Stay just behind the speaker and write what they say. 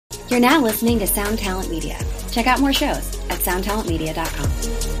You're now listening to Sound Talent Media. Check out more shows at soundtalentmedia.com.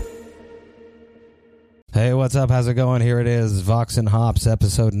 Hey, what's up? How's it going? Here it is, Vox and Hops,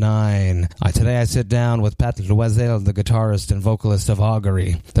 episode 9. Today I sit down with Pat Loisel, the guitarist and vocalist of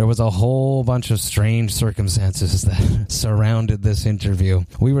Augury. There was a whole bunch of strange circumstances that surrounded this interview.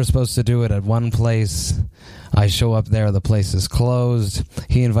 We were supposed to do it at one place. I show up there, the place is closed.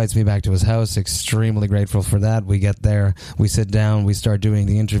 He invites me back to his house, extremely grateful for that. We get there, we sit down, we start doing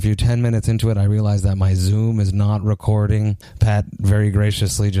the interview. 10 minutes into it, I realize that my Zoom is not recording. Pat very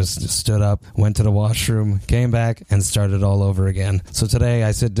graciously just stood up, went to the washroom, came back, and started all over again. So today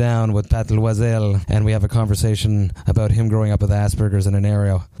I sit down with Pat Loisel, and we have a conversation about him growing up with Asperger's in an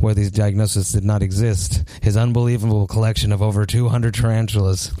area where these diagnoses did not exist, his unbelievable collection of over 200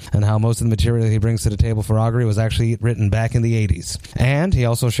 tarantulas, and how most of the material he brings to the table for Augury was actually written back in the 80s. And he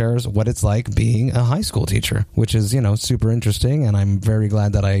also shares what it's like being a high school teacher, which is, super interesting, and I'm very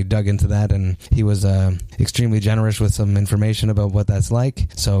glad that I dug into that, and he was extremely generous with some information about what that's like.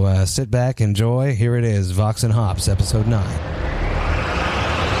 So sit back, enjoy. Here it is, Vox and Hops, episode 9.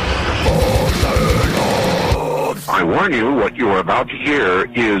 I warn you, what you are about to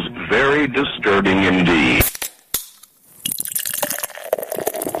hear is very disturbing indeed.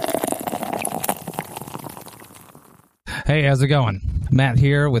 Hey, how's it going? Matt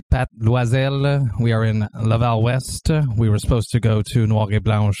here with Pat Loisel. We are in Laval West. We were supposed to go to Noir et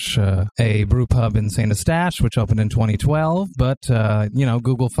Blanche, a brew pub in St. Eustache, which opened in 2012. But,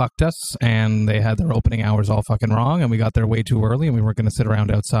 Google fucked us, and they had their opening hours all fucking wrong, and we got there way too early, and we weren't going to sit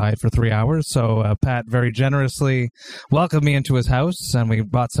around outside for 3 hours. So Pat very generously welcomed me into his house, and we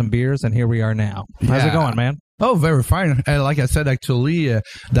bought some beers, and here we are now. How's it going, man? Oh, very fine. Like I said, actually,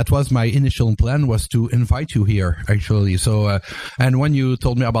 that was my initial plan, was to invite you here, actually. So, and when you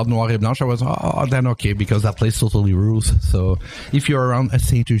told me about Noir et Blanche, I was, then okay, because that place totally rules. So if you're around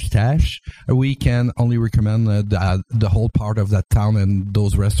St. Eustache, we can only recommend the whole part of that town and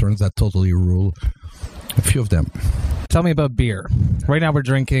those restaurants that totally rule. A few of them. Tell me about beer. Right now we're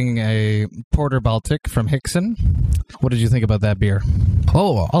drinking a Porter Baltic from Hickson. What did you think about that beer?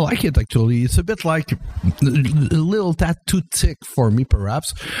 Oh, I like it, actually. It's a bit like a little tad too thick for me,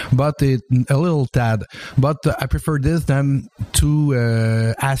 perhaps, but a little tad. But I prefer this than too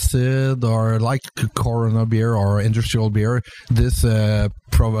acid or like Corona beer or industrial beer. This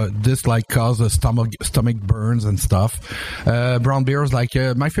causes stomach burns and stuff. Brown beers, like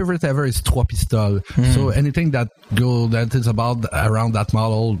my favorite ever is Trois Pistoles. So anything that is about around that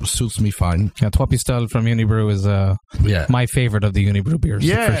model suits me fine. Yeah, Trois Pistoles from Unibrew is my favorite of the Unibrew beers,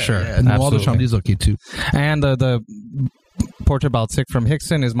 for sure. Yeah, and Noir de Chandelle is okay too. And the Porter Baltic from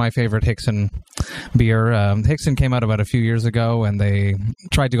Hickson is my favorite Hickson beer. Hickson came out about a few years ago, and they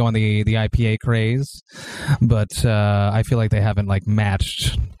tried to go on the IPA craze, but I feel like they haven't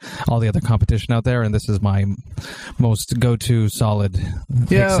matched all the other competition out there, and this is my most go-to solid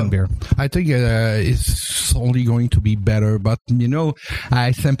Hickson beer. I think it's only going to be better, but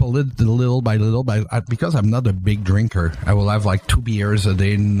I sampled it little by little, because I'm not a big drinker. I will have 2 beers a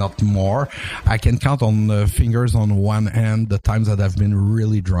day, not more. I can count on the fingers on one hand the times that I've been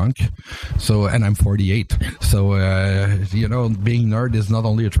really drunk. So, and I'm 48. So, being nerd is not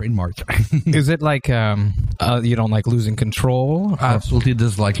only a trademark. Is it you don't like losing control? I absolutely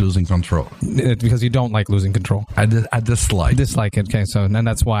dislike losing control. Because you don't like losing control. I dislike. Dislike it. Okay, so and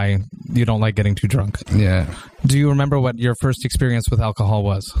that's why you don't like getting too drunk. Yeah. Do you remember what your first experience with alcohol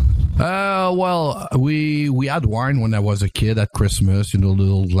was? Well, we had wine when I was a kid at Christmas,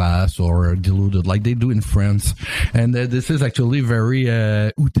 little glass or diluted, like they do in France. And this is actually very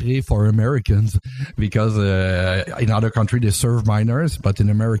outré for Americans, because in other countries they serve minors, but in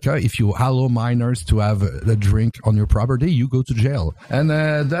America, if you allow minors to have a drink on your property, you go to jail. And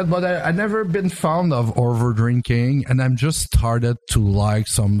but I never been fond of over drinking, and I'm just started to like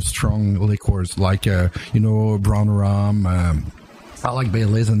some strong liquors, like brown rum. I like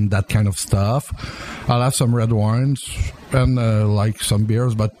Baileys and that kind of stuff. I'll have some red wines and like some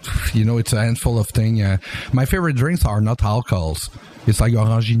beers, but it's a handful of things. My favorite drinks are not alcohols. It's like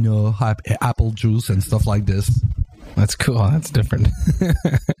Orangina, apple juice, and stuff like this. That's cool. That's different.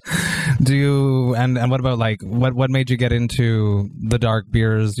 Do you and what about what made you get into the dark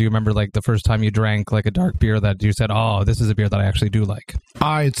beers? Do you remember the first time you drank a dark beer that you said, "Oh, this is a beer that I actually do like"?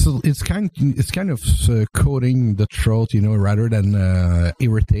 It's kind of coating the throat, rather than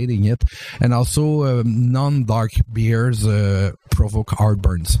irritating it. And also non-dark beers provoke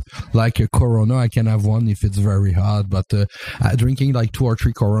heartburns. Like a Corona, I can have one if it's very hot, but drinking 2 or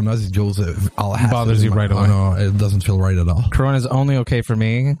 3 Coronas, it goes bothers you right away. No, it doesn't feel right at all. Corona is only okay for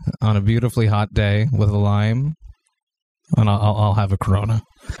me on a beautifully hot day with a lime, and I'll have a Corona.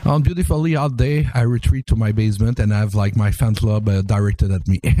 On beautifully hot day, I retreat to my basement and have like my fan club directed at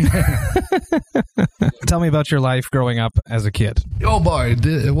me. Tell me about your life growing up as a kid. Oh boy,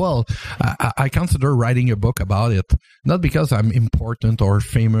 I consider writing a book about it. Not because I'm important or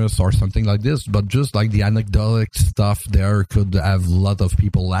famous or something like this, but just like the anecdotic stuff there could have a lot of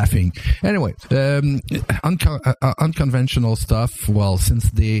people laughing. Anyway, unconventional stuff, well, since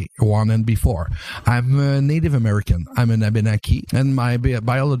day one and before. I'm a Native American. I'm an Abenaki, and my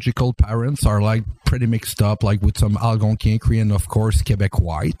biological parents are like pretty mixed up, like with some Algonquin, Cree, and of course Quebec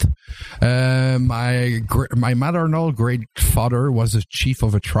white. My maternal great father was a chief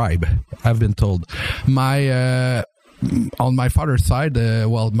of a tribe, I've been told. On my father's side,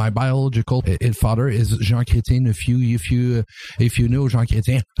 my biological father is Jean Chrétien. If you know Jean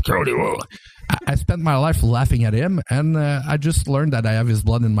Chrétien, I spent my life laughing at him, and I just learned that I have his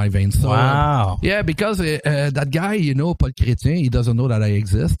blood in my veins. So, wow. Yeah, because that guy, Paul Chrétien, he doesn't know that I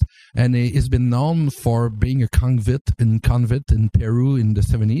exist, and he's been known for being a convict in Peru in the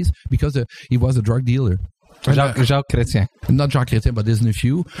 70s because he was a drug dealer. Jacques Chrétien. Not Jacques Chrétien, but his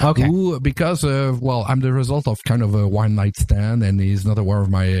nephew. Okay. Because I'm the result of kind of a one night stand, and he's not aware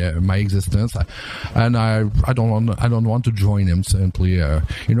of my existence, and I don't want to join him simply. The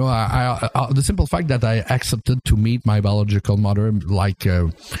simple fact that I accepted to meet my biological mother, like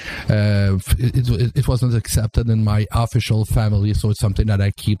it wasn't accepted in my official family, so it's something that I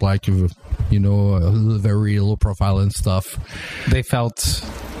keep like very low profile and stuff. They felt.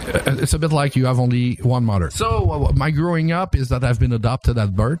 It's a bit like you have only one mother. So my growing up is that I've been adopted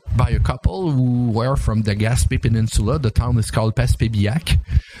at birth by a couple who were from the Gaspé Peninsula. The town is called Passepébiac.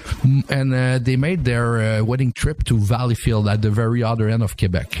 And they made their wedding trip to Valleyfield at the very other end of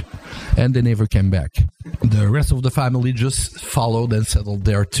Quebec. And they never came back. The rest of the family just followed and settled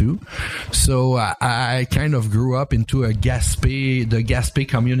there too. So I kind of grew up into the Gaspé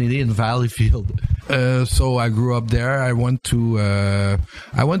community in Valleyfield. So I grew up there. I went to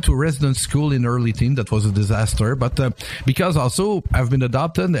residence school in early teen. That was a disaster. But because also I've been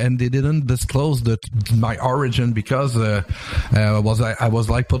adopted, and they didn't disclose my origin because I was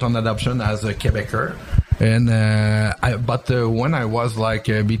like put on adoption as a Quebecer. And when I was like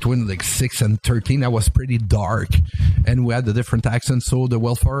between like 6 and 13, I was pretty dark, and we had a different accent. So the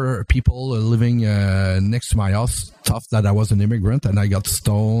welfare people living next to my house thought that I was an immigrant, and I got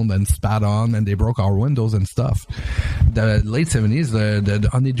stoned and spat on, and they broke our windows and stuff. The late 70s, the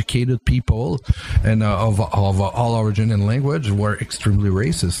uneducated people and of all origin and language were extremely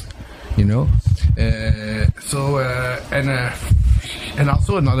racist. And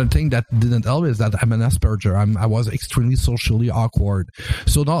also another thing that didn't help is that I'm an Asperger. I was extremely socially awkward.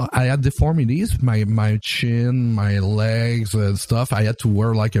 So now I had deformities, my chin, my legs and stuff. I had to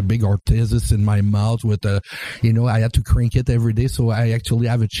wear like a big orthesis in my mouth with I had to crank it every day. So I actually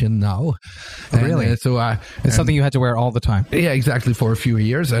have a chin now. Really? And, it's something you had to wear all the time. Yeah, exactly, for a few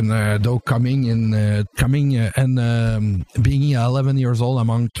years. And though being 11 years old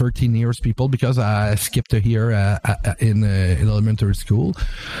among 13 years people, because I skipped a year in elementary school.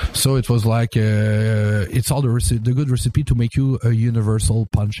 So it was like it's all the good recipe to make you a universal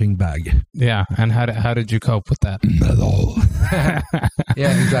punching bag. Yeah, and how did you cope with that? Not at all.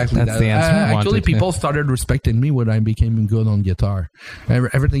 Yeah, exactly. That's the answer I wanted. Actually, people started respecting me when I became good on guitar.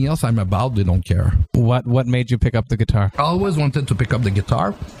 Everything else I'm about, they don't care. What made you pick up the guitar? I always wanted to pick up the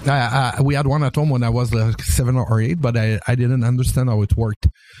guitar. We had one at home when I was 7 or 8, but I didn't understand how it worked.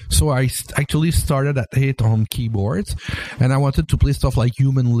 So I actually started at 8 on keyboards, and I wanted to play stuff like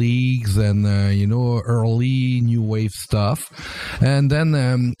Human Leagues and early new wave stuff. And then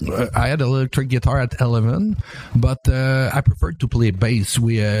I had an electric guitar at 11, but I preferred to play bass.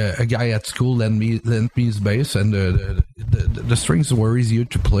 A guy at school lent me his bass, and the strings were easier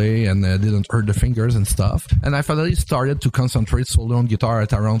to play and didn't hurt the fingers and stuff. And I finally started to concentrate solely on guitar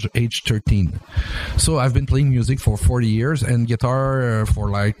at around age 13. So I've been playing music for 40 years and guitar for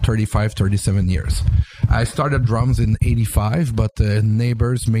like 35, 37 years. I started drums in 85, but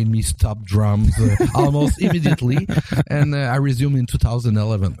neighbors made me stop drums almost immediately, and I resumed in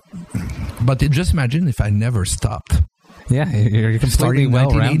 2011. But just imagine if I never stopped. Yeah, you're completely starting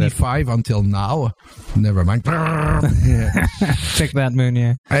well-rounded. 1985 until now. Never mind. Yeah. Check that,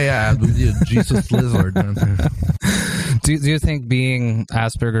 Mounier. Yeah, Jesus lizard. Do you think being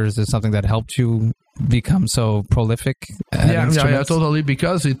Asperger's is something that helped you become so prolific? Yeah, totally,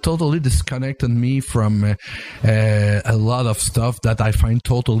 because it totally disconnected me from a lot of stuff that I find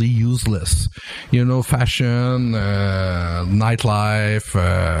totally useless. Fashion, nightlife,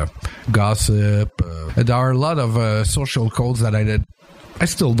 gossip. There are a lot of social codes that I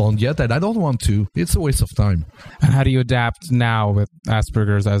still don't get that. I don't want to. It's a waste of time. And how do you adapt now with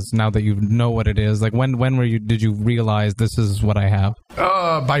Asperger's, as now that you know what it is? Like when did you realize this is what I have?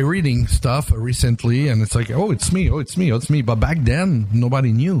 By reading stuff recently, and it's like, oh, it's me. But back then,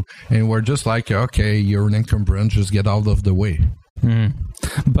 nobody knew, and we're just like, okay, you're an encumbrance, just get out of the way.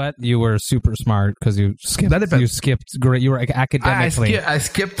 But you were super smart because you skipped. You skipped great. You were academically. I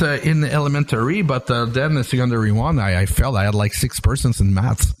skipped in elementary, but then the secondary one, I failed. I had like 6% in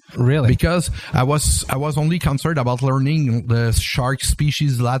maths. Really? Because I was only concerned about learning the shark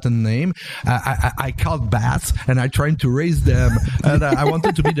species Latin name. I caught bats and I tried to raise them, and I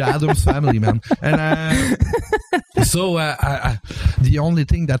wanted to be the Addams Family, man. And so the only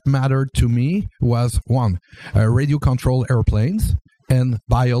thing that mattered to me was one, radio control airplanes. And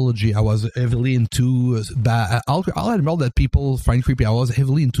biology. I was heavily into, I'll admit that people find creepy. I was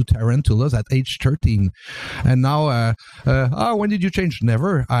heavily into tarantulas at age 13. And now, when did you change?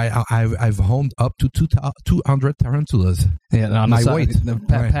 Never. I've honed up to 200 tarantulas. Yeah, no, my weight.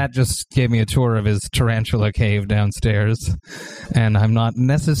 Pat just gave me a tour of his tarantula cave downstairs, and I'm not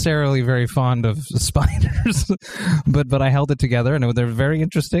necessarily very fond of spiders, but I held it together, and they're very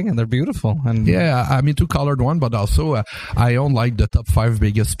interesting and they're beautiful. And yeah, I'm into colored one, but also I own like the top 5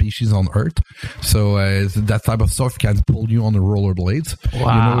 biggest species on Earth. So that type of stuff can pull you on the rollerblades.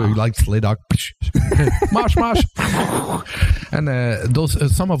 Wow. You know, you like sleigh dog, mosh, and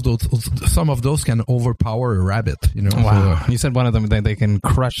some of those can overpower a rabbit. You know. Wow. So, you said one of them they can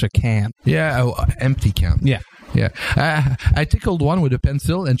crush a can. Yeah, empty can. Yeah. Yeah, I tickled one with a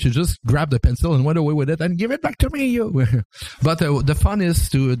pencil, and she just grabbed the pencil and went away with it and give it back to me. But the fun is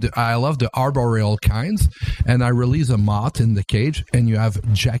I love the arboreal kinds, and I release a moth in the cage, and you have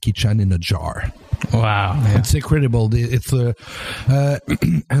Jackie Chan in a jar. Wow, yeah. It's incredible. It's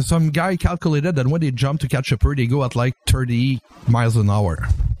some guy calculated that when they jump to catch a bird, they go at like 30 miles an hour.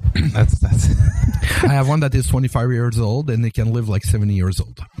 That's. I have one that is 25 years old, and they can live like 70 years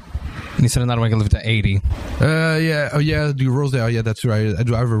old. And you said another one can live to 80. The rosea. Yeah, that's right. I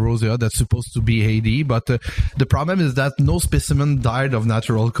do have a rosea that's supposed to be 80, but the problem is that no specimen died of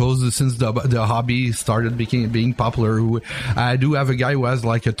natural causes since the hobby started being popular. I do have a guy who has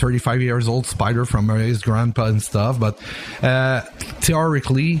like a 35 years old spider from his grandpa and stuff, but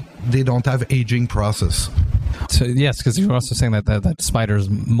theoretically they don't have aging process. So yes, because you were also saying that spiders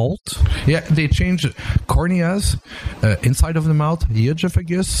molt. Yeah, they change corneas, inside of the mouth, the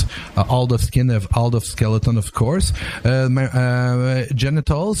esophagus, all the skin of all the skeleton, of course,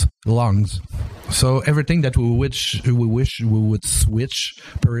 genitals, lungs. So everything that we wish we would switch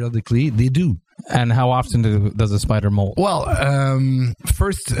periodically, they do. And how often does a spider molt? Well,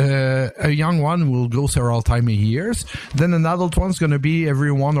 first, a young one will go several times a year. Then an adult one's going to be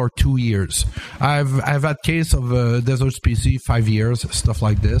every 1 or 2 years. I've had case of desert species 5 years, stuff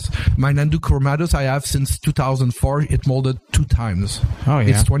like this. My Nandu chromatus I have since 2004. It molded 2 times. Oh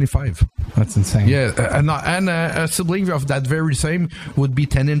yeah, it's 25. That's insane. Yeah, and a sibling of that very same would be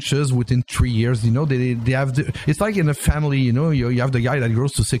 10 inches within 3 years. You know, they have it's like in a family. You know, you have the guy that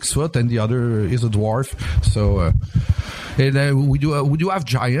grows to 6 foot and the other is a dwarf. So we do have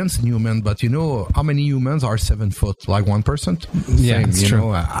giants in human, but you know how many humans are 7 foot? Like 1%. Yeah, it's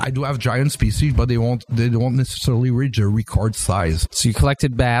true. I do have giant species, but they don't necessarily reach a record size. So you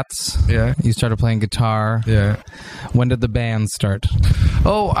collected bats. Yeah. You started playing guitar. Yeah. When did the band start?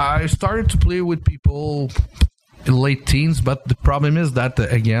 Oh, I started to play with people in late teens, but the problem is that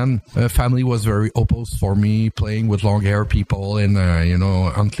again, family was very opposed for me playing with long hair people and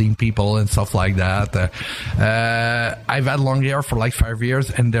unclean people and stuff like that. I've had long hair for like 5 years,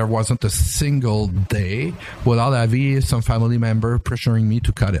 and there wasn't a single day without having some family member pressuring me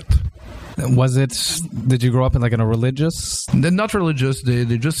to cut it. Did you grow up in a religious? They're not religious.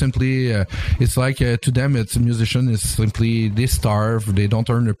 They just simply, it's like to them, it's a musician is simply, they starve, they don't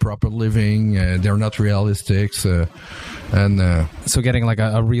earn a proper living, they're not realistic. So getting like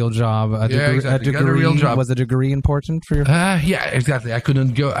a real job, a degree, a real job. Was a degree important for your? Yeah, exactly. I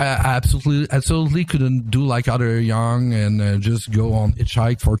couldn't go. I absolutely couldn't do like other young and just go on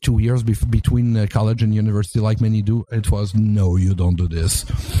hitchhike for 2 years between college and university like many do. It was no, you don't do this.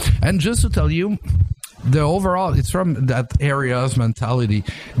 And just to tell you, the overall, it's from that area's mentality.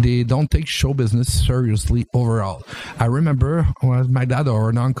 They don't take show business seriously overall. I remember when my dad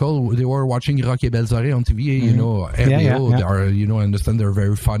or an uncle, they were watching Rock et Belles Oreilles on TV, you know, RBO, they are, I understand they're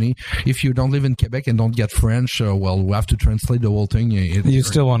very funny. If you don't live in Quebec and don't get French, well, we have to translate the whole thing. You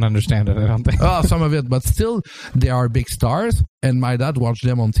still won't understand it, I don't think. Oh, some of it, but still, they are big stars. And my dad watched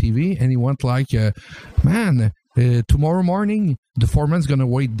them on TV, and he went like, man, tomorrow morning, the foreman's going to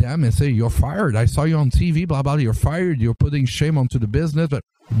wait them and say, you're fired. I saw you on TV, blah, blah, you're fired. You're putting shame onto the business. But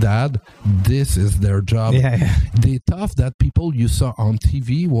Dad, this is their job. Yeah. They thought that people you saw on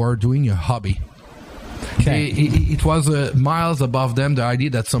TV were doing a hobby. Okay. It was miles above them, the idea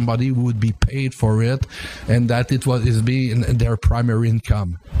that somebody would be paid for it and that is being their primary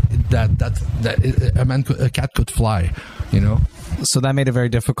income. That a cat could fly, you know. So that made it very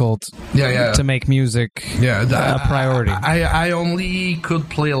difficult to make music a priority. I only could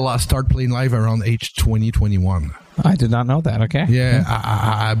start playing live around age 20, 21. I did not know that. Okay. Yeah.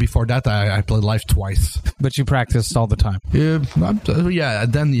 I before that, I played live twice. But you practiced all the time. Yeah.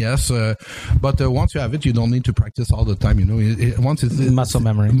 Then yes. But once you have it, you don't need to practice all the time. You know, once it's muscle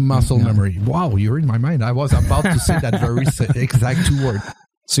memory. Muscle memory. Wow, you're in my mind. I was about to say that very exact two words.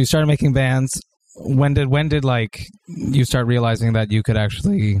 So you started making bands. When did like you start realizing that you could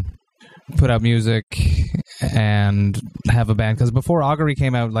actually put out music and have a band? Because before Augury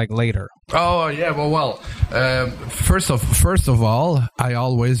came out, like later. Oh yeah, well. First of all, I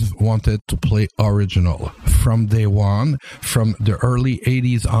always wanted to play original from day one, from the early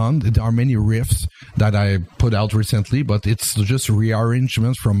 '80s on. There are many riffs that I put out recently, but it's just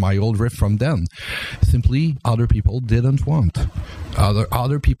rearrangements from my old riff from then. Simply, other people didn't want.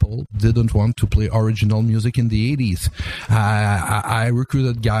 Other people didn't want to play original music in the '80s. I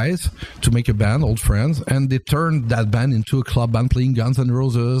recruited guys to make a band, old friends, and they turned that band into a club band playing Guns N'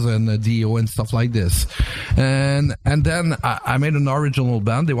 Roses and Dio and stuff like this. And then I made an original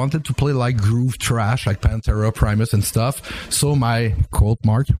band. They wanted to play like groove trash, like Pantera, Primus and stuff. So my quote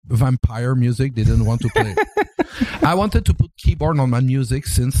mark vampire music they didn't want to play. I wanted to put keyboard on my music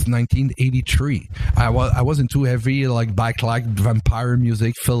since 1983. I was into heavy like Blacklight vampire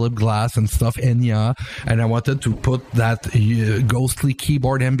music, Philip Glass and stuff, Enya, and I wanted to put that ghostly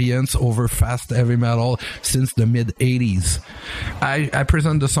keyboard ambience over fast heavy metal since the mid 80s. I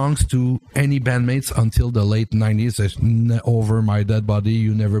present the songs to any bandmates until the late 90s. Over my dead body,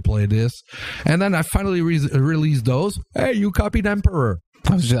 you never play this. And then I finally released those. Hey, you copied Emperor.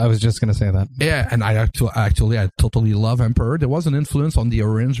 I was just going to say that. Yeah, and I totally love Emperor. There was an influence on the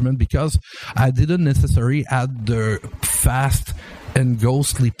arrangement because I didn't necessarily add the fast and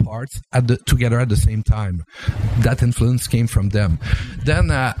ghostly parts together at the same time. That influence came from them. Then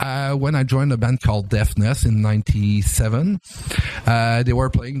when I joined a band called Deafness in 97, they were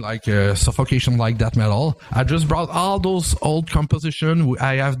playing like suffocation like death metal. I just brought all those old compositions.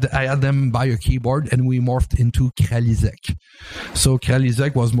 I had them by a keyboard and we morphed into Kralizek. So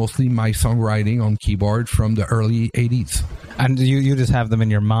Kralizek was mostly my songwriting on keyboard from the early 80s. And you just have them in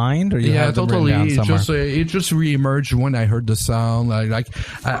your mind, or you have them totally. written down somewhere? It just reemerged when I heard the sound. I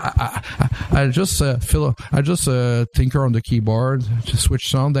just tinker on the keyboard, just switch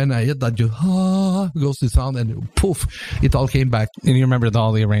sound, then I hit that goes the sound, and poof, it all came back. And you remember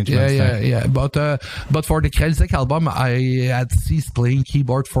all the arrangements? Yeah. But for the Kralizek album, I had ceased playing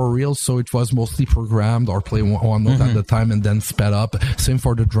keyboard for real, so it was mostly programmed or play one note at the time and then sped up. Same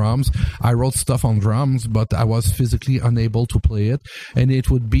for the drums. I wrote stuff on drums, but I was physically unable to play it, and it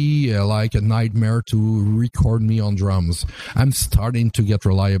would be like a nightmare to record me on drums. I'm starting to get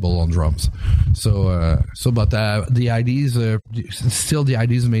reliable on drums, but the ideas the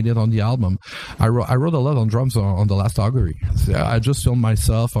ideas made it on the album. I wrote a lot on drums on the last Augury. So I just filmed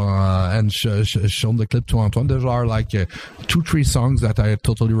myself and shown the clip to Antoine. There are like 2-3 songs that I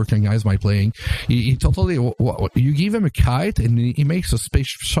totally recognize my playing. He totally, you give him a kite and he makes a space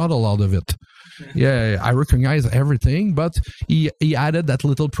shuttle out of it. Yeah, I recognize everything, but he added that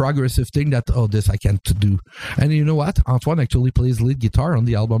little progressive thing that, this I can't do. And you know what? Antoine actually plays lead guitar on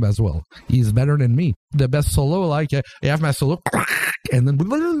the album as well. He's better than me. The best solo, like, I have my solo, and then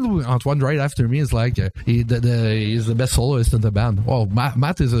Antoine right after me is like, he's the best soloist in the band. Well,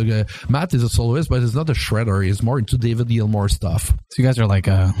 Matt is a soloist, but he's not a shredder. He's more into David Gilmour stuff. So you guys are like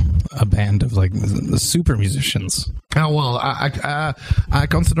a band of like super musicians. Oh, well, I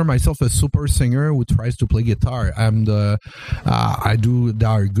consider myself a super singer who tries to play guitar. I do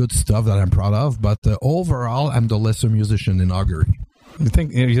good stuff that I'm proud of, but overall, I'm the lesser musician in Augury. You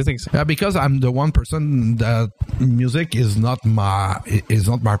think so? Yeah, because I'm the one person that music is not my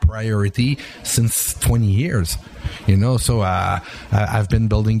priority since 20 years. You know, so I've been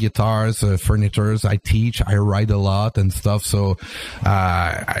building guitars, furnitures. I teach, I write a lot and stuff. So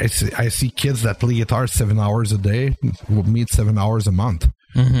I see kids that play guitar 7 hours a day. With me, it's 7 hours a month.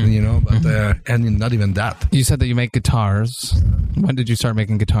 Mm-hmm. You know, but and not even that. You said that you make guitars. When did you start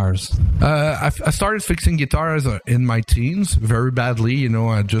making guitars? I started fixing guitars in my teens very badly. You know,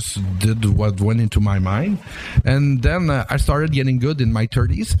 I just did what went into my mind, and then I started getting good in my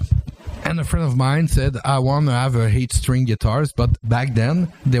 30s. And a friend of mine said, I want to have a 8-string guitars, but back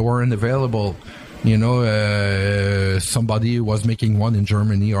then they weren't available. You know, somebody was making one in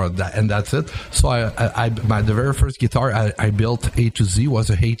Germany, and that's it. So the very first guitar I built A to Z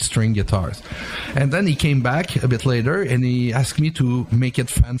was a 8-string guitar. And then he came back a bit later and he asked me to make it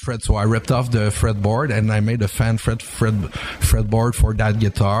fan fret. So I ripped off the fretboard and I made a fan fretboard for that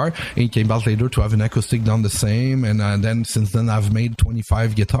guitar. And he came back later to have an acoustic done the same. And then since then I've made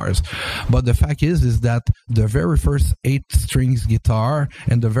 25 guitars. But the fact is that the very first 8-strings guitar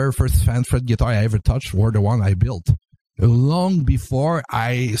and the very first fan fret guitar I ever touched were the one I built long before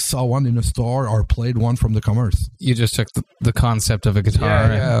I saw one in a store or played one from the commerce. You just took the concept of a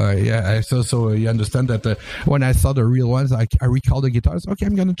guitar. Yeah. So you understand that when I saw the real ones, I recall the guitars. Okay,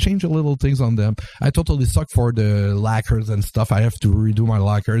 I'm going to change a little things on them. I totally suck for the lacquers and stuff. I have to redo my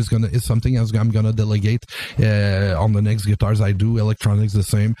lacquers. It's something else I'm going to delegate on the next guitars I do. Electronics the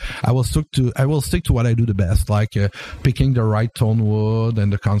same. I will stick to what I do the best, like picking the right tone wood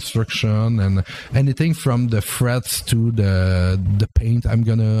and the construction and anything from the frets to the paint. I'm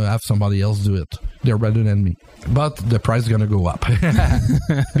gonna have somebody else do it. They're better than me, but the price is gonna go up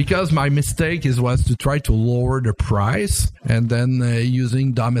because my mistake was to try to lower the price and then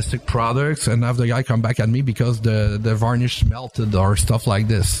using domestic products and have the guy come back at me because the varnish melted or stuff like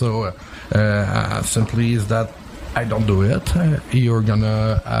this. So simply is that I don't do it. You're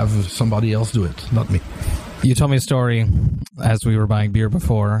gonna have somebody else do it, not me. You told me a story as we were buying beer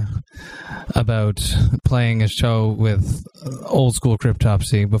before about playing a show with old school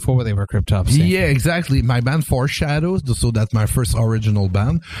Cryptopsy before they were Cryptopsy. Yeah, exactly. My band Four Shadows, so that's my first original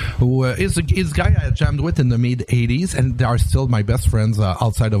band, who is a guy I jammed with in the mid 80s, and they are still my best friends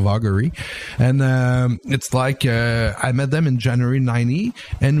outside of Augury. And it's like I met them in January 90,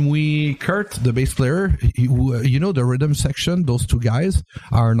 and Kurt, the bass player, you know the rhythm section, those two guys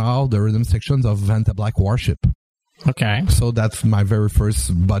are now the rhythm sections of Vanta Black Warship. Okay. So that's my very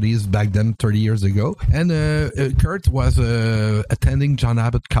first buddies back then, 30 years ago. And Kurt was attending John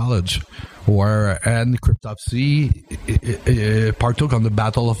Abbott College, and Cryptopsy partook on the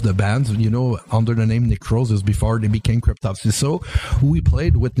Battle of the Bands, you know, under the name Necrosis before they became Cryptopsy. So we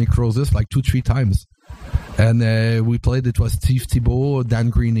played with Necrosis like 2-3 times. And we played, it was Steve Thibault, Dan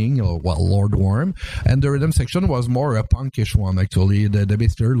Greening, Lord Worm. And the rhythm section was more a punkish one, actually. The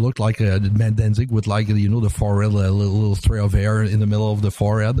bass player looked like Matt Danzig with, like, you know, the forehead, a little stray of hair in the middle of the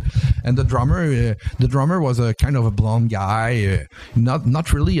forehead. And the drummer was a kind of a blonde guy,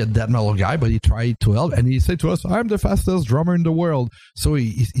 not really a death metal guy, but he tried to help. And he said to us, I'm the fastest drummer in the world. So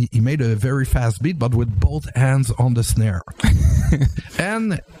he made a very fast beat, but with both hands on the snare.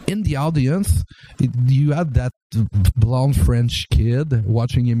 And in the audience, you had that blonde French kid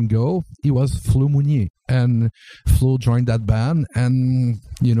watching him go. He was Flo Mounier, and Flo joined that band, and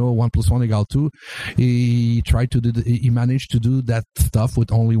you know, 1 + 1 = 2. He managed to do that stuff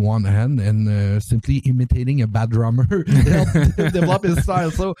with only one hand, and simply imitating a bad drummer helped develop his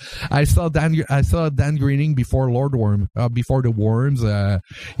style. So I saw Dan Greening before Lord Worm, before the Worms,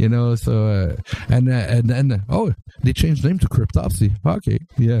 you know. So and then they changed name to Cryptopsy. Okay,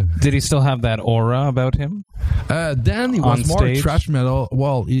 yeah. Did he still have that aura about him? Then he was more trash metal.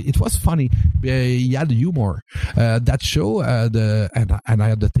 Well, it was funny. He had humor. That show, and I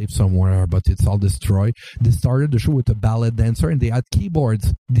had the tape somewhere, but it's all destroyed. They started the show with a ballet dancer, and they had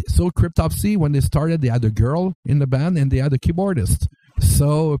keyboards. So Cryptopsy, when they started, they had a girl in the band, and they had a keyboardist.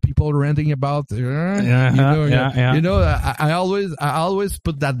 So people ranting about, you know, I always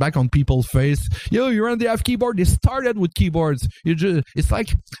put that back on people's face. You run, they have keyboard. They started with keyboards. It's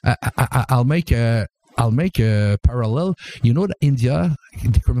like I'll make a parallel. You know that India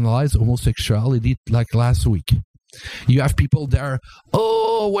decriminalized homosexuality like last week. You have people there,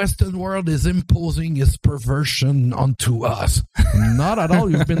 Western world is imposing its perversion onto us. Not at all.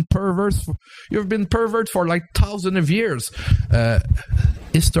 You've been pervert for like thousands of years.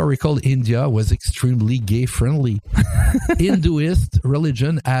 Historical India was extremely gay friendly. Hinduist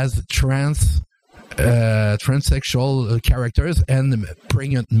religion has transsexual characters and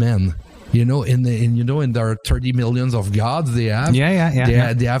pregnant men. You know, in their 30 millions of gods they have. They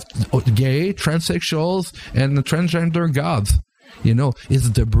have gay, transsexuals, and transgender gods. You know, it's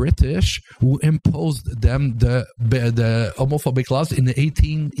the British who imposed them the homophobic laws in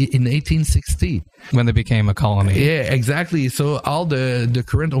 1860 when they became a colony. Yeah, exactly. So all the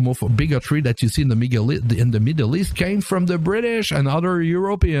current homophobic bigotry that you see in the Middle East came from the British and other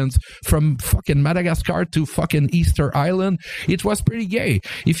Europeans, from fucking Madagascar to fucking Easter Island. It was pretty gay.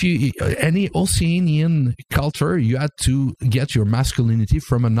 If you any Oceanian culture, you had to get your masculinity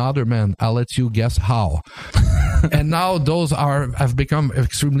from another man. I'll let you guess how. And now those have become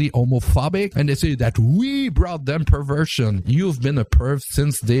extremely homophobic, and they say that we brought them perversion. You've been a perv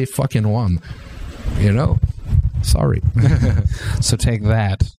since day fucking one. You know? Sorry. So take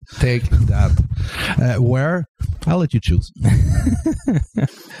that. Take that. Where? I'll let you choose.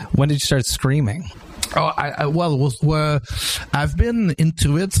 When did you start screaming? Oh, I've been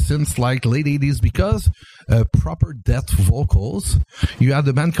into it since like late 80s because proper death vocals. You had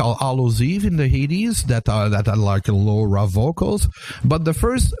a band called Hallows Eve in the 80s that had like low raw vocals. But the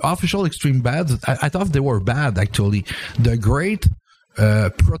first official extreme bands, I thought they were bad actually. The great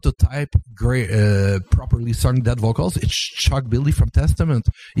prototype great properly sung dead vocals, it's Chuck Billy from Testament.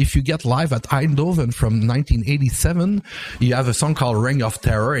 If you get live at Eindhoven from 1987, you have a song called Ring of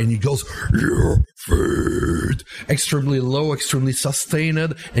Terror, and he goes, "Your fate," extremely low, extremely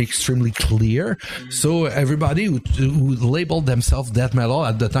sustained, extremely clear. So everybody who labeled themselves death metal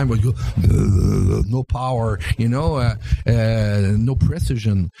at the time would go, no power, no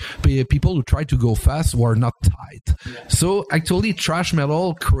precision. People who try to go fast were not tight. So actually thrash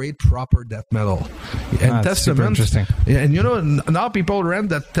metal create proper death metal. And Testament, super interesting. And now people rant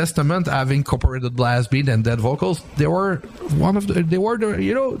that Testament have incorporated blast beat and dead vocals. They were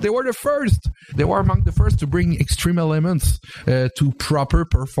the first. They were among the first to bring extreme elements to proper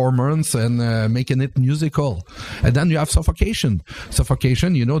performance and making it musical. And then you have Suffocation.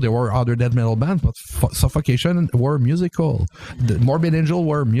 Suffocation, there were other death metal bands, but Suffocation were musical. The Morbid Angel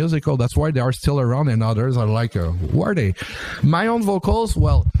were musical. That's why they are still around, and others are like, who are they? My own vocals,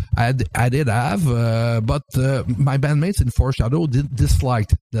 well, I did have, but my bandmates in Foreshadow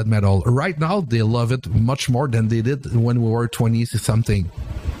disliked death metal. Right now, they love it much more than they did when we were 20-something.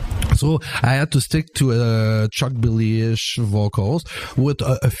 So I had to stick to Chuck Billy-ish vocals with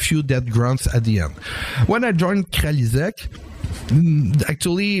a few dead grunts at the end. When I joined Kralizek,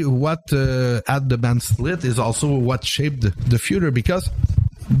 actually what had the band split is also what shaped the future, because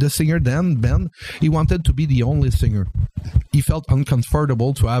the singer then, Ben, he wanted to be the only singer. He felt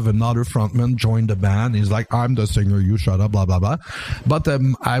uncomfortable to have another frontman join the band. He's like, I'm the singer, you shut up, blah, blah, blah. But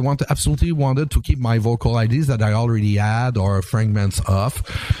I absolutely wanted to keep my vocal ideas that I already had or fragments of.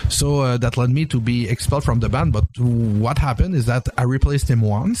 So that led me to be expelled from the band. But what happened is that I replaced him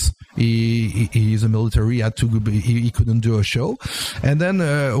once. He's a military, he couldn't do a show. And then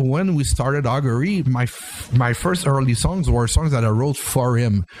when we started Augury, my first early songs were songs that I wrote for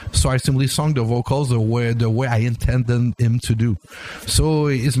him. So I simply sung the vocals the way I intended him to do. So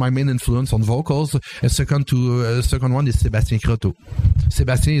it's my main influence on vocals. A second one is Sébastien Croteau.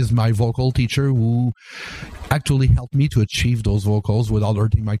 Sébastien is my vocal teacher who actually helped me to achieve those vocals without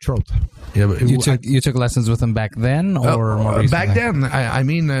hurting my throat. You took lessons with him back then, or more recently? Back then, I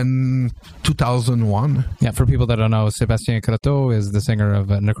mean in 2001. Yeah, for people that don't know, Sébastien Croteau is the singer of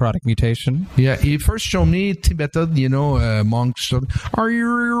Necrotic Mutation. Yeah, he first showed me Tibetan, monk.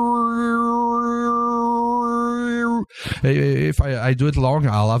 If I do it long,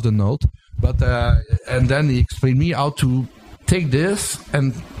 I'll have the note. But and then he explained me how to take this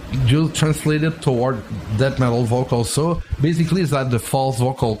and just translate it toward death metal vocals. So basically, it's like the false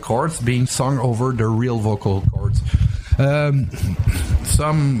vocal chords being sung over the real vocal chords.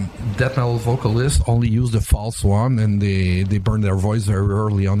 Some death metal vocalists only use the false one, and they burn their voice very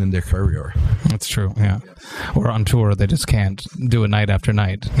early on in their career. That's true, yeah. Or on tour, they just can't do it night after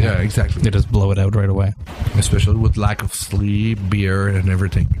night. Yeah, exactly. They just blow it out right away. Especially with lack of sleep, beer, and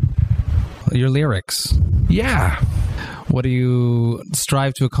everything. Your lyrics. Yeah. What do you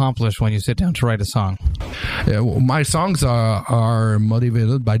strive to accomplish when you sit down to write a song? My songs are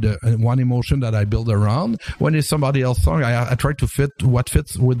motivated by the one emotion that I build around. When it's somebody else's song, I try to fit what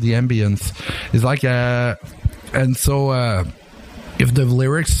fits with the ambience. It's like, and so if the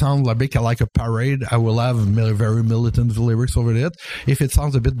lyrics sound a bit like a parade, I will have very militant lyrics over it. If it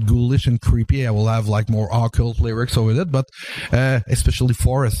sounds a bit ghoulish and creepy, I will have like more occult lyrics over it. But especially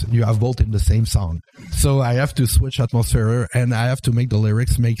Forest, you have both in the same song. So I have to switch atmosphere, and I have to make the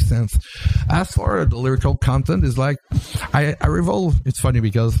lyrics make sense. As for the lyrical content, is like I revolve. It's funny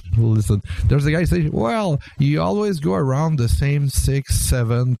because, listen, there's a guy saying, well, you always go around the same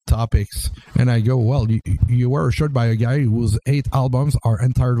 6-7 topics. And I go, well, you were assured by a guy whose 8 albums are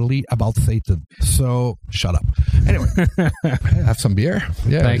entirely about Satan. So shut up. Anyway, have some beer.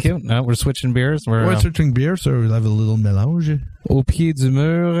 Yeah. Thank you. No, we're switching beers. We're switching beer, so we'll have a little mélange. Au pied du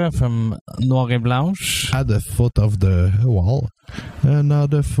mur from Noir et Blanche. At the foot of the wall. And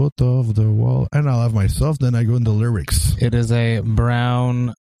at the foot of the wall. And I'll have myself, then I go in the lyrics. It is a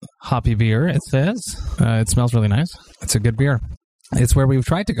brown hoppy beer, it says. It smells really nice. It's a good beer. It's where we've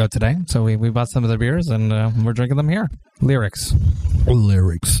tried to go today. So we bought some of the beers, and we're drinking them here. Lyrics.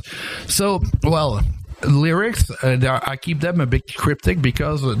 So, well, lyrics, I keep them a bit cryptic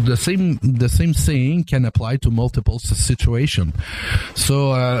because the same saying can apply to multiple situations.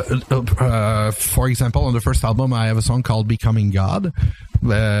 So, for example, on the first album, I have a song called "Becoming God."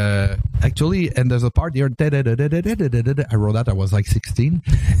 Actually, and there's a part here. I wrote that. I was like 16,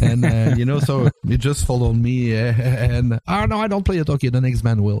 and so it just followed me. And oh no, I don't play it. Okay, the next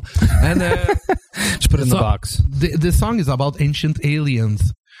man will. And just put it in the box. The song is about ancient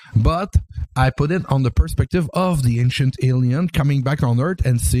aliens. But I put it on the perspective of the ancient alien coming back on Earth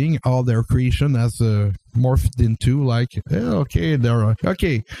and seeing all their creation as morphed into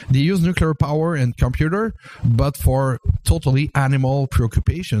they use nuclear power and computer, but for totally animal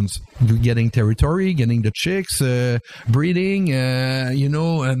preoccupations. You're getting territory, getting the chicks, breeding,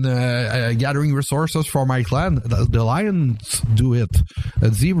 gathering resources for my clan. The lions do it.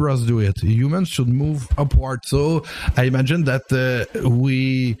 Zebras do it. Humans should move upward. So I imagine that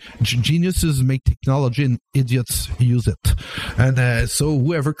geniuses make technology and idiots use it. And so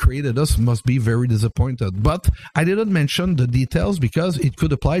whoever created us must be very disappointed. But I didn't mention the details because it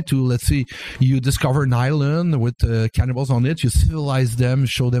could apply to, let's say, you discover an island with cannibals on it, you civilize them,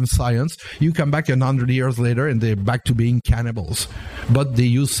 show them science, you come back 100 years later and they're back to being cannibals. But they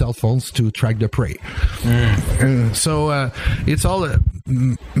use cell phones to track the prey. So it's all...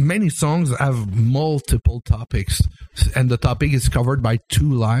 many songs have multiple topics, and the topic is covered by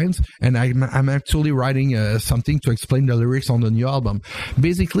 2 lines, and I'm actually writing something to explain the lyrics on the new album.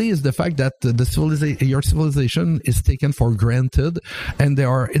 Basically, is the fact that your civilization is taken for granted, and there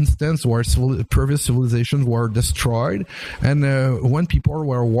are instances where previous civilizations were destroyed, and when people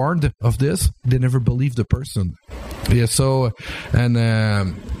were warned of this, they never believed the person. Yeah, so, and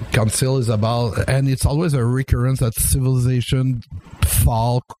Council is about, and it's always a recurrence that civilization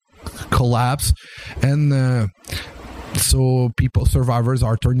fall, collapse, and so survivors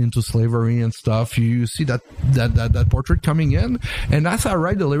are turned into slavery and stuff. You see that portrait coming in, and as I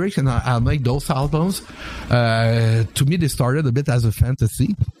write the lyrics and I'll make those albums, to me they started a bit as a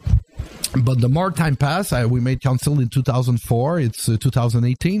fantasy. But the more time passed, we made Council in 2004, it's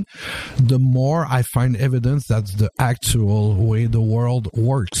 2018, the more I find evidence that's the actual way the world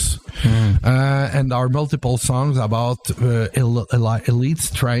works. And there are multiple songs about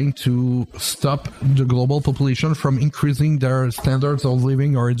elites trying to stop the global population from increasing their standards of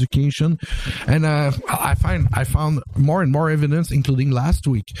living or education. And I found more and more evidence, including last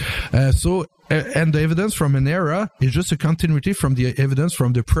week. And the evidence from an era is just a continuity from the evidence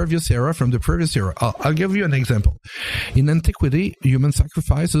from the previous era. I'll give you an example. In antiquity, human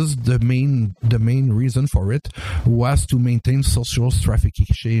sacrifices, the main reason for it was to maintain social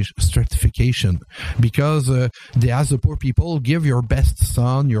stratification, because they asked the poor people, give your best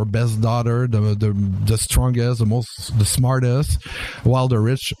son, your best daughter, the strongest, the smartest, while the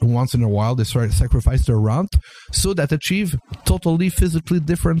rich, once in a while, they sacrifice their runt, so that achieve totally physically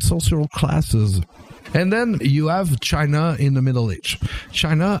different social classes. And then you have China in the Middle Age.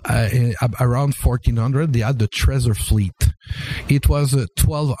 China, around 1400, they had the treasure fleet. It was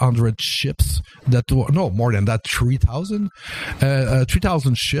 1,200 ships that were, no, more than that, 3,000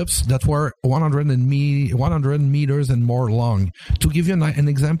 ships that were 100 meters and more long. To give you an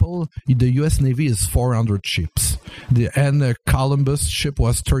example, the U.S. Navy is 400 ships. And Columbus ship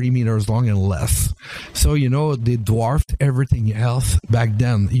was 30 meters long and less. So, they dwarfed everything else back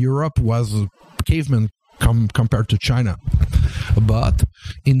then. Europe was caveman compared to China. But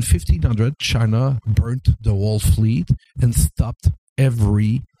in 1500, China burnt the whole fleet and stopped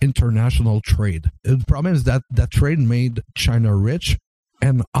every international trade. The problem is that trade made China rich,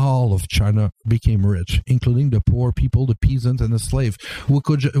 and all of China became rich, including the poor people, the peasants, and the slave, who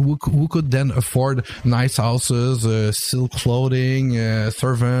could then afford nice houses, silk clothing,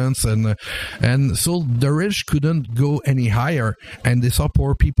 servants, and so the rich couldn't go any higher, and they saw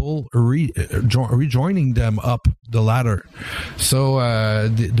poor people rejoining them up the ladder. So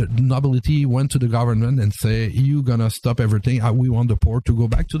the nobility went to the government and say, "You gonna stop everything? We want the poor to go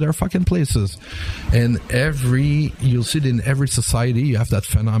back to their fucking places." And you'll see it in every society. You have that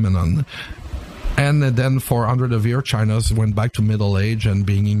phenomenon. And then for hundreds of years, China went back to middle age and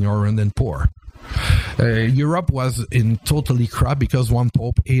being ignorant and poor. Europe was in totally crap because one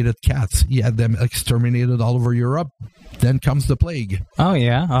pope hated cats. He had them exterminated all over Europe. Then comes the plague. Oh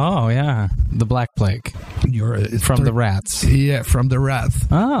yeah, the Black Plague. From the rats. Yeah, from the rats.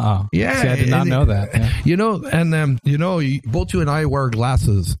 Oh, yeah. See, I did not know that. Yeah. Both you and I wear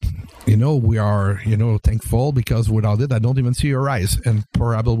glasses. We are, thankful, because without it, I don't even see your eyes, and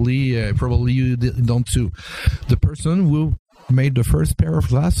probably you don't too. The person who made the first pair of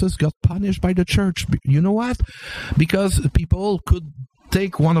glasses got punished by the church. You know what? Because people could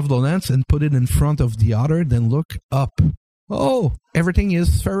take one of the lamps and put it in front of the other, then look up. Oh, everything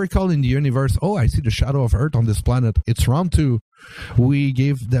is spherical in the universe. Oh, I see the shadow of Earth on this planet. It's round too. We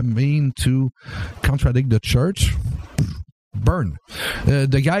gave them mean to contradict the church. Burn.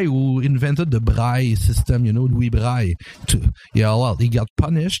 The guy who invented the Braille system, Louis Braille, he got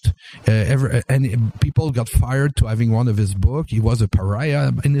punished. And people got fired to having one of his books. He was a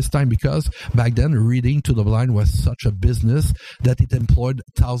pariah in his time because back then reading to the blind was such a business that it employed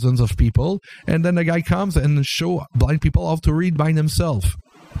thousands of people. And then the guy comes and show blind people how to read by themselves.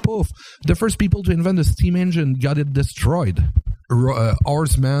 Poof. The first people to invent the steam engine got it destroyed.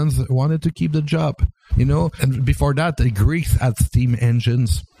 Horsemen wanted to keep the job, and before that, the Greeks had steam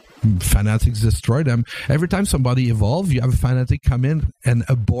engines. Fanatics destroyed them. Every time somebody evolved, you have a fanatic come in and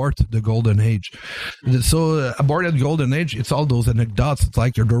abort the golden age. So aborted golden age, it's all those anecdotes. It's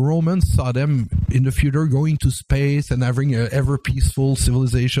like the Romans saw them in the future going to space and having a ever peaceful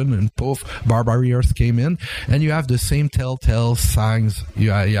civilization, and poof, barbarians came in, and you have the same telltale signs.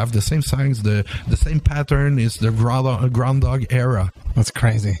 You have the same signs. The same pattern is the groundhog era. That's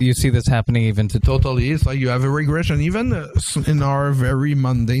crazy. You see this happening even to... Totally. It's like you have a regression. Even in our very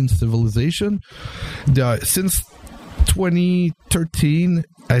mundane civilization, since 2013,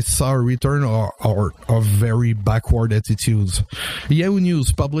 I saw a return of very backward attitudes. Yahoo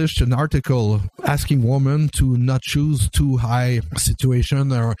News published an article asking women to not choose too high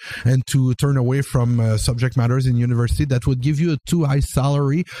situation and to turn away from subject matters in university that would give you a too high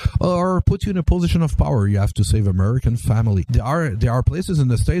salary or put you in a position of power. You have to save American family. There are places in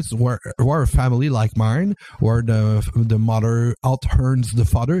the States where a family like mine, where the mother out-earns the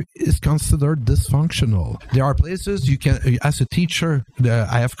father, is considered dysfunctional. There are places you can, as a teacher,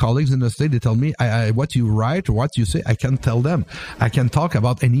 I have colleagues in the state, they tell me, what you write or what you say, I can't tell them. I can talk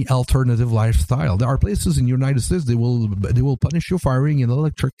about any alternative lifestyle. There are places in the United States, they will punish you for having an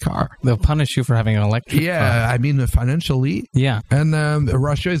electric car. They'll punish you for having an electric car. I mean, financially. Yeah. And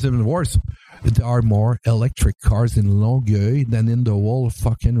Russia is even worse. There are more electric cars in Longueuil than in the whole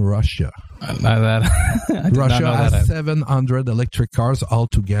fucking Russia. Russia has 700 electric cars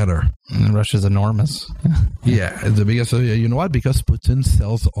altogether. Russia's enormous. Yeah, the biggest. You know what? Because Putin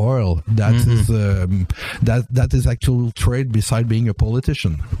sells oil. That is actual trade beside being a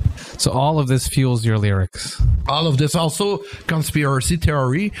politician. So all of this fuels your lyrics. All of this also conspiracy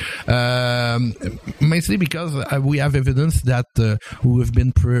theory, mostly because we have evidence that we've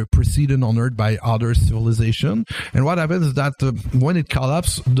been preceded on Earth by other civilization. And what happens is that when it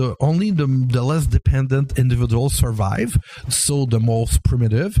collapses, only the less dependent individuals survive. So the most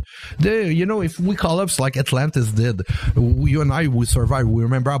primitive. If we collapse like Atlantis did, you and I, we survive. We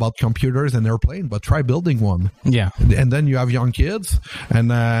remember about computers and airplane, but try building one. Yeah. And then you have young kids, and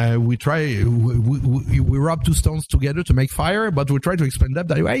we rub two stones together to make fire, but we try to explain that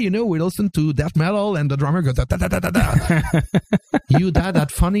way. We listen to death metal, and the drummer goes da da da da da da. You dad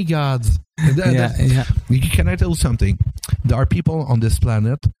at Funny Gods. Yeah. Can I tell you something? There are people on this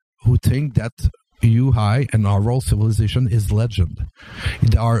planet who think that high and our whole civilization is legend.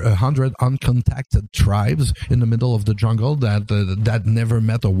 There are 100 uncontacted tribes in the middle of the jungle that never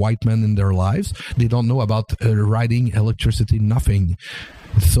met a white man in their lives. They don't know about riding electricity, nothing.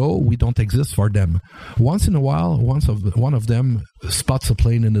 So we don't exist for them. Once in a while, one of them spots a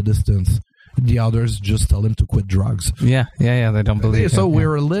plane in the distance. The others just tell him to quit drugs. Yeah. They don't believe it. So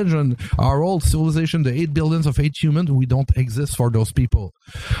we're a legend. Our old civilization, the 8 billions of 8 humans, we don't exist for those people.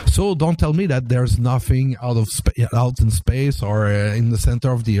 So don't tell me that there's nothing out in space or in the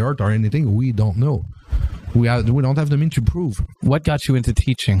center of the earth or anything. We don't know. We don't have the means to prove. What got you into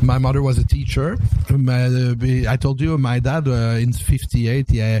teaching? My mother was a teacher. I told you, my dad, in 58,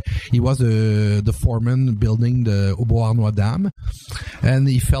 he was the foreman building the Beauharnois Dam, and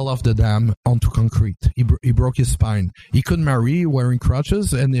he fell off the dam onto concrete. He broke his spine. He couldn't marry wearing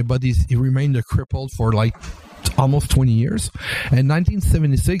crutches, but he remained a crippled for almost 20 years. In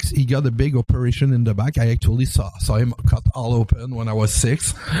 1976, he got a big operation in the back. I actually saw him cut all open when I was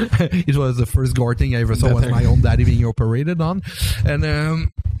 6. It was the first gore thing I ever saw. Was my own daddy being operated on. And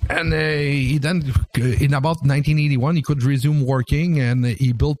he then, in about 1981, he could resume working, and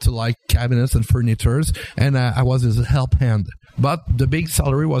he built cabinets and furnitures, and I was his help hand. But the big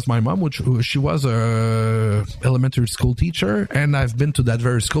salary was my mom, which she was a elementary school teacher, and I've been to that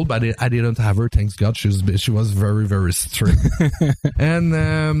very school, but I didn't have her. Thanks God, she was very, very strict.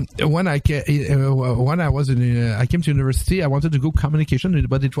 And when I came to university, I wanted to go communication,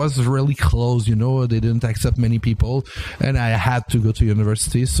 but it was really close. They didn't accept many people, and I had to go to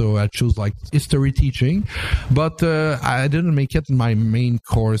university, so I chose history teaching. But I didn't make it my main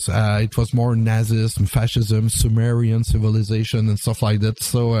course. It was more Nazism, fascism, Sumerian civilization. civilization and stuff like that.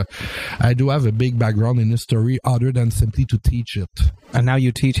 So I do have a big background in history other than simply to teach it. And now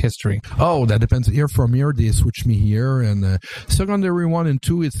you teach history. Oh, that depends. Here from here, they switch me here. And secondary 1 and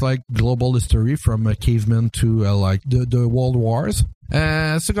 2, it's like global history from cavemen to like the world wars.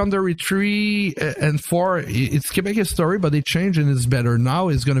 Secondary 3 and 4, it's Quebec history, but they change and it's better. Now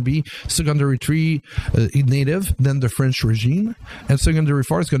it's going to be secondary 3 native, then the French regime, and secondary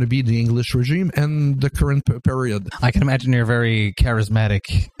 4 is going to be the English regime and the current period. I can imagine you're a very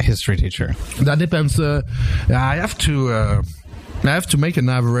charismatic history teacher. That depends. I have to make an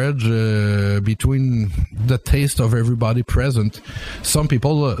average between the taste of everybody present. Some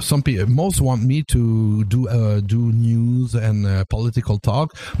people, most want me to do news and political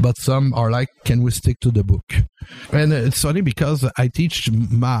talk, but some are like, can we stick to the book? And it's funny because I teach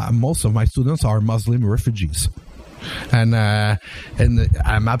most of my students are Muslim refugees. And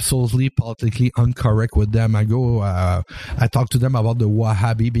I'm absolutely politically incorrect with them. I talk to them about the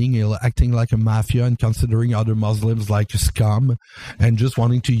Wahhabi acting like a mafia and considering other Muslims like scum and just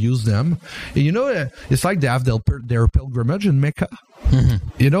wanting to use them. You know, it's like they have their pilgrimage in Mecca. Mm-hmm.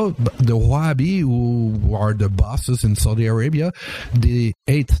 You know, the Wahhabi, who are the bosses in Saudi Arabia, they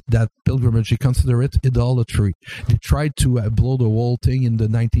hate that pilgrimage. They consider it idolatry. They tried to blow the whole thing in the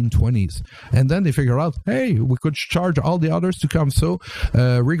 1920s. And then they figure out, hey, we could charge all the others to come. So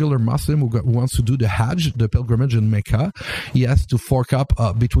a regular Muslim who wants to do the Hajj, the pilgrimage in Mecca, he has to fork up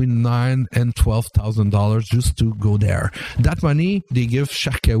between $9,000 and $12,000 just to go there. That money, they give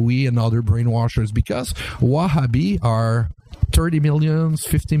Sharkawi and other brainwashers because Wahhabi are 30 millions,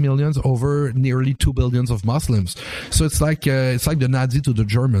 50 millions over nearly 2 billion of Muslims. So it's like the Nazi to the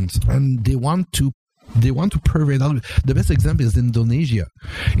Germans, and they want to pervade. The best example is Indonesia.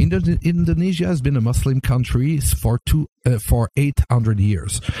 Indonesia has been a Muslim country for 800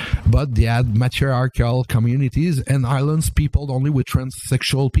 years, but they had matriarchal communities and islands peopled only with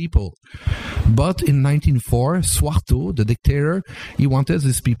transsexual people. But in 1904, Suharto, the dictator, he wanted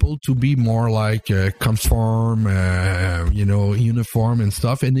his people to be more like conform, uniform and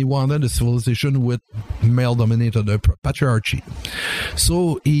stuff, and he wanted a civilization with male-dominated patriarchy.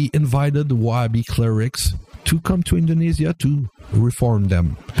 So he invited the Wahhabi clerics to come to Indonesia to reform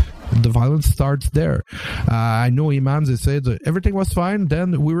them. The violence starts there. I know imams, they said everything was fine.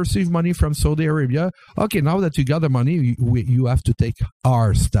 Then we received money from Saudi Arabia. Okay, now that you got the money, you have to take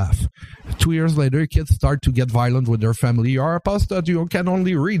our stuff. 2 years later, kids start to get violent with their family. You are apostate. You can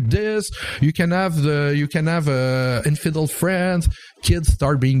only read this. You can have infidel friends. Kids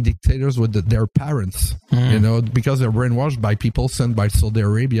start being dictators with their parents, because they're brainwashed by people sent by Saudi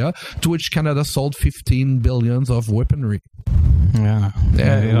Arabia, to which Canada sold 15 billion of weaponry. Yeah,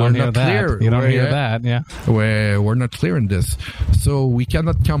 we're not clear. You don't hear that, yeah. We're not clear in this. So we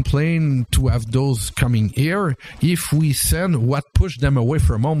cannot complain to have those coming here if we send what pushed them away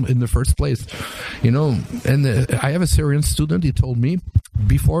from home in the first place. And I have a Syrian student, he told me,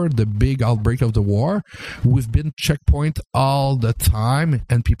 before the big outbreak of the war, we've been checkpoint all the time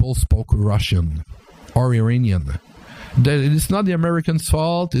and people spoke Russian or Iranian. It's not the Americans'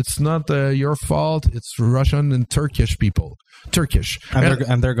 fault. It's not your fault. It's Russian and Turkish people. Turkish.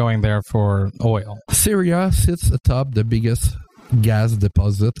 And they're going there for oil. Syria sits atop the biggest gas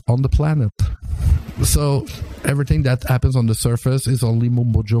deposit on the planet. So everything that happens on the surface is only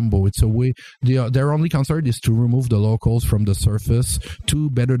mumbo jumbo. It's a way. Their only concern is to remove the locals from the surface to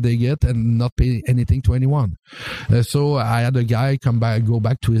better dig it and not pay anything to anyone. So I had a guy go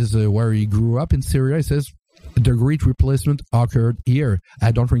back to his where he grew up in Syria. He says, the great replacement occurred here.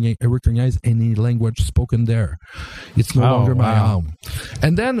 I don't recognize any language spoken there. It's no longer my home.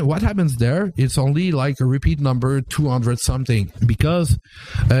 And then what happens there? It's only like a repeat number 200 something. Because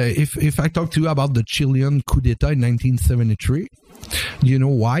if I talk to you about the Chilean coup d'etat in 1973, do you know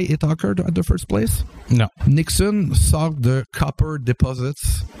why it occurred at the first place? No. Nixon saw the copper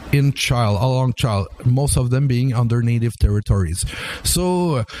deposits along Chile, most of them being under native territories.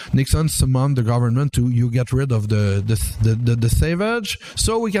 So Nixon summoned the government to, you get rid of the savage,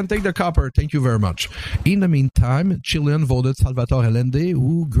 so we can take the copper. Thank you very much. In the meantime, Chilean voted Salvador Allende,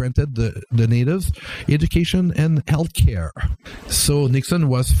 who granted the natives education and health care. So Nixon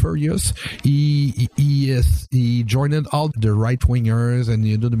was furious. He joined all the right swingers and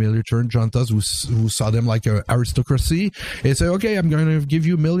the military juntas who saw them like an aristocracy. They say, okay, I'm going to give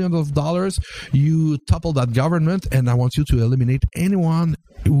you millions of dollars. You topple that government, and I want you to eliminate anyone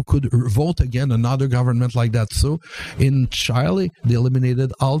who could vote against another government like that. So in Chile, they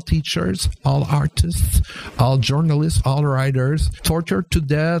eliminated all teachers, all artists, all journalists, all writers, tortured to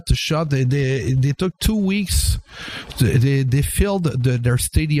death, shot. They took 2 weeks. They filled their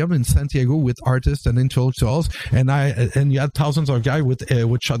stadium in Santiago with artists and intellectuals, and you had thousands of guys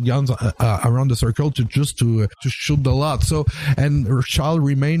with shotguns around the circle to shoot the lot. So, and Chile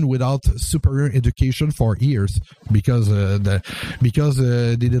remained without superior education for years because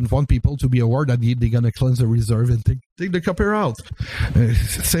they didn't want people to be aware that they're going to cleanse the reserve and take the copper out.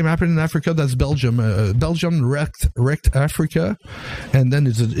 Same happened in Africa. That's Belgium. Belgium wrecked Africa, and then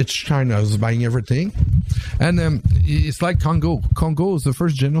it's China is buying everything. And it's like Congo. Congo is the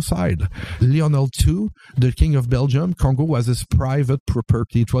first genocide. Lionel II, the king of Belgium, Congo was his private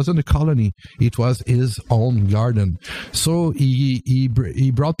property. It wasn't a colony. It was his own garden. So he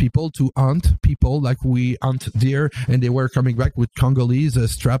brought people to hunt people like we hunt deer, and they were coming back with Congolese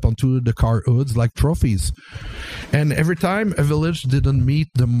strapped onto the car hoods like trophies. And every time a village didn't meet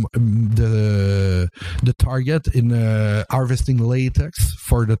the target in harvesting latex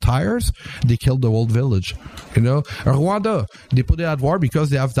for the tires, they killed the whole village. You know, Rwanda, they put it at war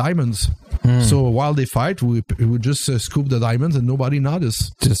because they have diamonds. So while they fight, we just scoop the diamonds and nobody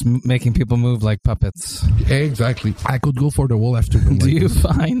notices. Just making people move like puppets. Exactly. I could go for the whole afternoon. Do you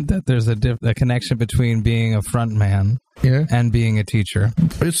find that there's a connection between being a front man and being a teacher?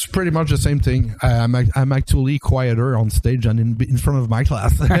 It's pretty much the same thing. I'm actually quieter on stage and in front of my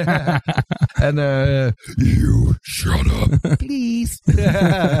class. And you shut up, please.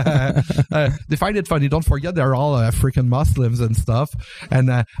 They find it funny. Don't forget they're all African Muslims and stuff. And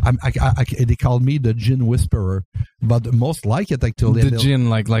they call me the jinn whisperer, but most like it actually. The jinn,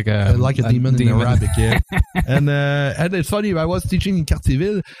 like a demon in Arabic. Yeah. And it's funny. I was teaching in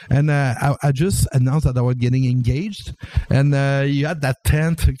Cartierville, and I just announced that I was getting engaged. And you had that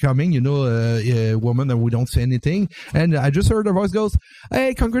tent coming, a woman, and we don't say anything. And I just heard her voice goes,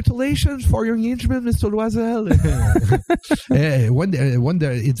 "Hey, congratulations for your engagement, Mr. Loisel." When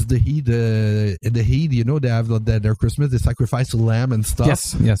it's the Eid, they have their Christmas, they sacrifice a lamb and stuff.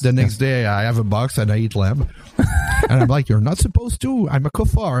 Yes. The next day, I have a box and I eat lamb. And I'm like, you're not supposed to. I'm a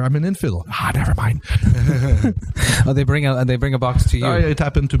kuffar. I'm an infidel. Never mind. Oh, they bring a box to you. It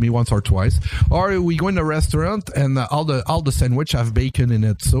happened to me once or twice. Or we go in a restaurant and all the sandwich have bacon in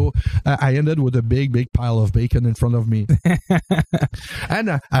it. So I ended with a big pile of bacon in front of me. And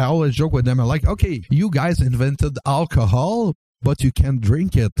I always joke with them. I'm like, okay, you guys invented alcohol, but you can't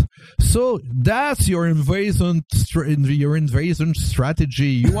drink it. So that's your invasion strategy.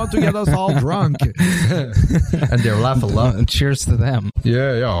 You want to get us all drunk. And they laugh a lot. Cheers to them.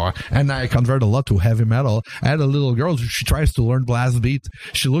 Yeah. And I convert a lot to heavy metal. I had a little girl, she tries to learn blast beat.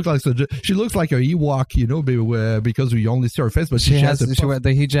 She looks like a Ewok, because we only see her face, but she wears the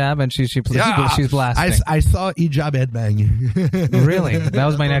hijab and she's blasting. I saw hijab headbang. Really? That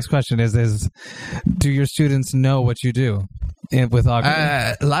was my next question is do your students know what you do with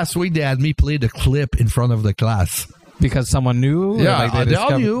augury? Last week they had me play the clip in front of the class. Because someone knew? Yeah, they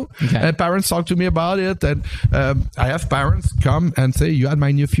all knew. Okay. Parents talk to me about it. And I have parents come and say, you had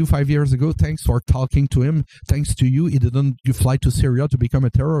my nephew 5 years ago. Thanks for talking to him. Thanks to you, he didn't fly to Syria to become a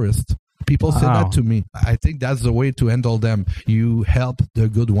terrorist. People say that to me. I think that's the way to handle them. You help the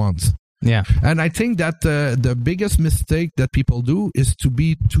good ones. Yeah. And I think that the biggest mistake that people do is to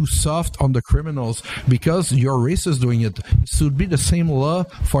be too soft on the criminals because your race is doing it. It should be the same law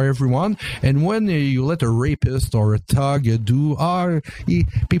for everyone. And when you let a rapist or a thug do, he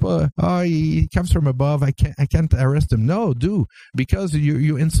comes from above, I can't arrest him. No, because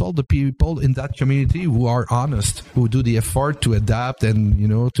you insult the people in that community who are honest, who do the effort to adapt and,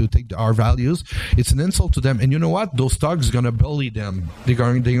 to take our values. It's an insult to them. And you know what? Those thugs are going to bully them. They're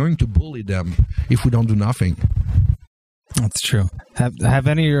going to bully them if we don't do nothing. That's true. Have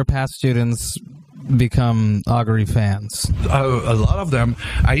any of your past students become augury fans? A lot of them.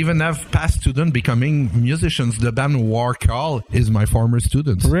 I even have past students becoming musicians. The band War Call is my former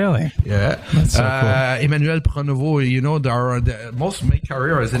student. Really? Yeah. That's so cool. Emmanuel Pronovo, most make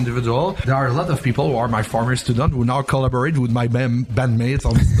career as individual. There are a lot of people who are my former students who now collaborate with my bandmates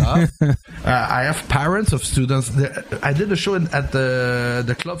on stuff. I have parents of students. I did a show at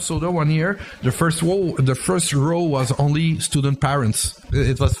the Club Soda one year. The first row was only student parents.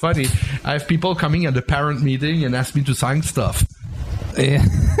 It was funny. I have people coming at the parent meeting and ask me to sign stuff. Yeah.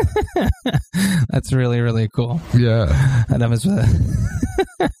 That's really, really cool. Yeah. And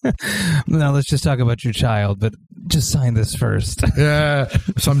now let's just talk about your child. But just sign this first.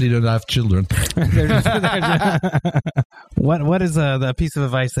 Somebody don't have children. What is the piece of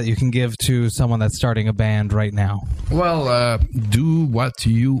advice that you can give to someone that's starting a band right now? Well, do what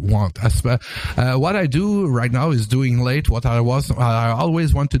you want. What I do right now is doing late what I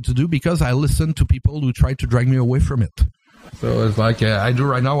always wanted to do, because I listen to people who try to drag me away from it. So it's like I do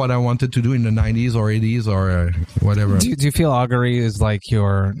right now what I wanted to do in the 90s or 80s or whatever. Do you feel Augury is like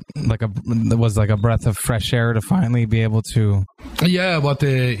was like a breath of fresh air to finally be able to? Yeah, but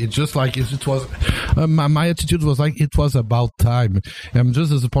it's just like it was. My attitude was like it was about time. I'm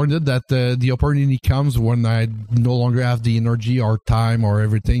just disappointed that the opportunity comes when I no longer have the energy or time or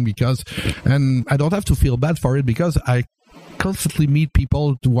everything, and I don't have to feel bad for it, because I constantly meet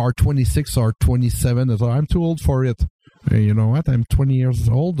people who are 26 or 27 and I'm too old for it. You know what? I'm 20 years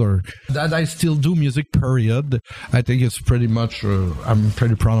old, or that I still do music, period. I think it's pretty much, I'm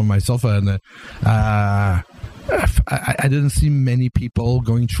pretty proud of myself. And I didn't see many people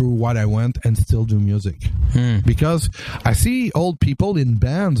going through what I went and still do music. Because I see old people in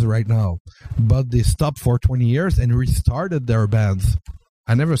bands right now, but they stopped for 20 years and restarted their bands.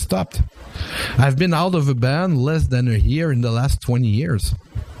 I never stopped. I've been out of a band less than a year in the last 20 years.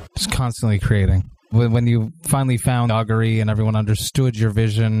 Just constantly creating. When you finally found Augury and everyone understood your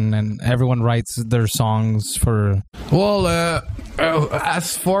vision and everyone writes their songs for... Well,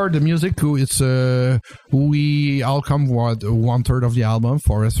 as for the music, it's we all come one third of the album.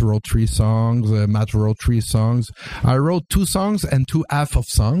 Forrest wrote 3 songs, Matt wrote 3 songs. I wrote 2 songs and 2 half of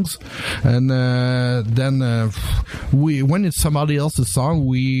songs. And then when it's somebody else's song,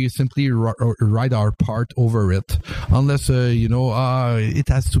 we simply write our part over it. Unless, it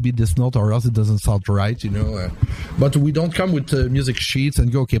has to be this note or else it doesn't sound right, but we don't come with music sheets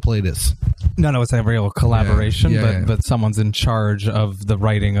and go, okay, play this. No, it's a real collaboration, but someone's in charge of the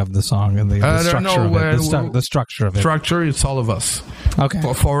writing of the song and the structure of it. The structure of it. Structure, it's all of us. Okay.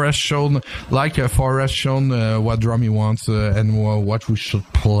 Forrest shown what drum he wants and what we should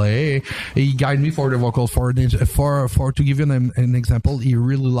play. He guided me for the vocals. For to give you an example, he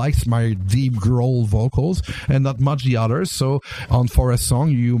really likes my deep growl vocals and not much the others. So on Forrest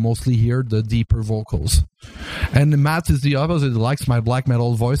song, you mostly hear the deeper vocals. And Matt is the opposite. He likes my black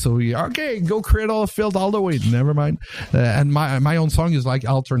metal voice, so go create all the field all the way. Never mind. And my own song is like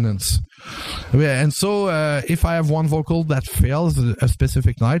alternates. And so if I have one vocal that fails a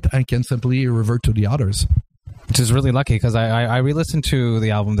specific night, I can simply revert to the others. Which is really lucky, because I re-listened to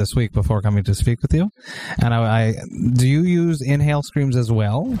the album this week before coming to speak with you. And I do you use inhale screams as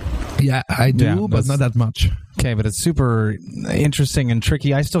well? Yeah, I do, but not that much. Okay, but it's super interesting and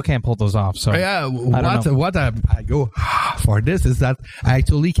tricky. I still can't pull those off. So yeah, what I go for this is that I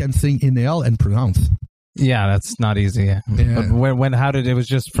actually can sing inhale and pronounce. Yeah, that's not easy. Yeah. But how did it was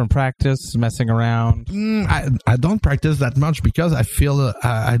just from practice, messing around? I don't practice that much because I feel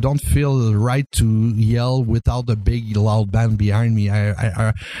I don't feel right to yell without a big loud band behind me.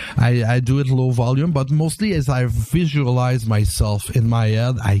 I do it low volume, but mostly as I visualize myself in my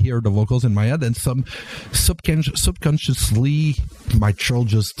head, I hear the vocals in my head, and some subconsciously my throat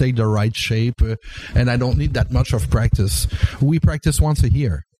just take the right shape, and I don't need that much of practice. We practice once a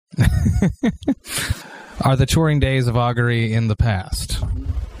year. Are the touring days of Augury in the past?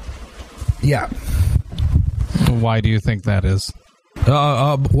 Yeah. Why do you think that is?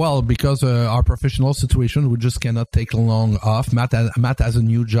 Well, because our professional situation, we just cannot take long off. Matt has a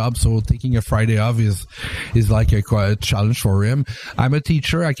new job, so taking a Friday off is like a challenge for him. I'm a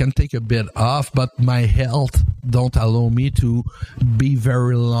teacher; I can take a bit off, but my health don't allow me to be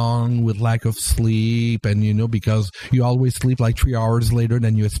very long with lack of sleep, and because you always sleep like 3 hours later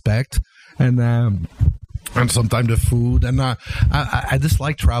than you expect, and sometimes the food, and I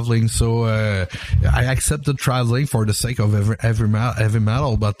dislike traveling, so I accepted traveling for the sake of heavy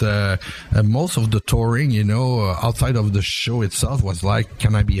metal, but most of the touring, outside of the show itself was like,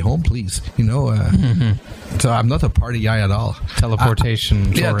 can I be home, please? So I'm not a party guy at all.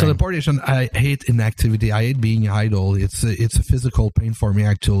 Teleportation. Yeah, teleportation. I hate inactivity. I hate being idle. It's a physical pain for me,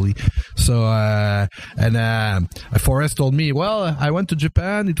 actually. So, Forrest told me, well, I went to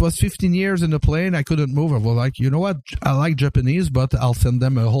Japan. It was 15 years in the plane. I couldn't move. I was like, you know what? I like Japanese, but I'll send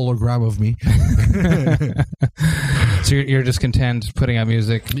them a hologram of me. So you're just content putting out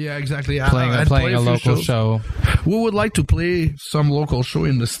music? Yeah, exactly. Playing a local show. We would like to play some local show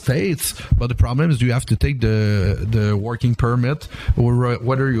in the States, but the problem is you have to take the working permit, or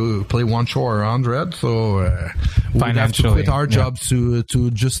whether you play one show or 100. So we have to quit our jobs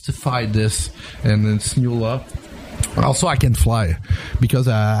to justify this, and it's new law. Also, I can fly because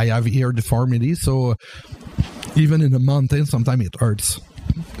I have ear deformity, so even in the mountains, sometimes it hurts.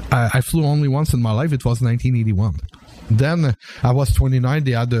 I flew only once in my life. It was 1981. Then I was 29.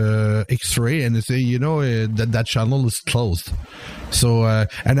 They had the X-ray, and they say, that channel is closed. So,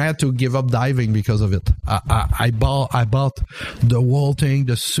 and I had to give up diving because of it. I bought the whole thing,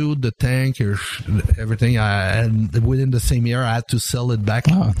 the suit, the tank, everything. And within the same year, I had to sell it back.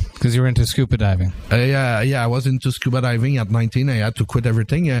 Oh, because you were into scuba diving. Yeah, I was into scuba diving at 19. I had to quit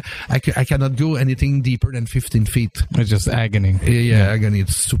everything. I cannot go anything deeper than 15 feet. It's just agony. Yeah, agony.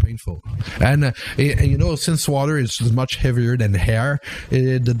 It's too painful. And since water is much heavier than air,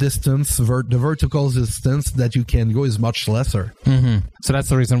 the distance, the vertical distance that you can go is much lesser. Mm-hmm. So that's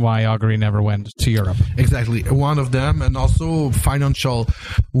the reason why Augury never went to Europe. Exactly. One of them, and also financial.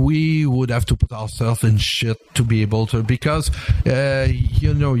 We would have to put ourselves in shit to be able to, because,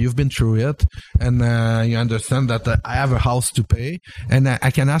 you've been through it, and you understand that I have a house to pay, and I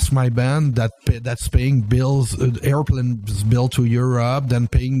can ask my band that's paying bills, airplanes bill to Europe, then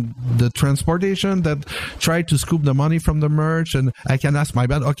paying the transportation, that try to scoop the money from the merch, and I can ask my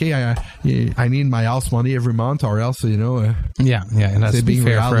band, okay, I need my house money every month, or else, Yeah, and that's being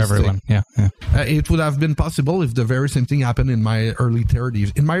fair for everyone. Yeah. It would have been possible if the very same thing happened in my early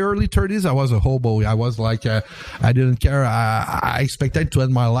 30s. In my early 30s, I was a hobo. I was like, I didn't care. I expected to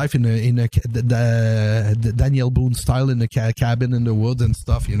end my life in the Daniel Boone style, in a cabin in the woods and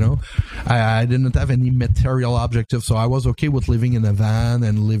stuff. I didn't have any material objective, so I was okay with living in a van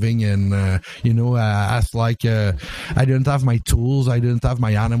and living in, as like, I didn't have my tools, I didn't have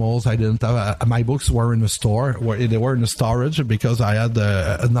my animals, I didn't have my books were in a store, they were in a storage because I had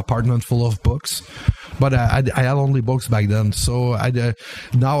an apartment full of books, but I had only books back then. So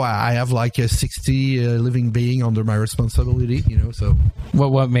now I have like a 60 living being under my responsibility. So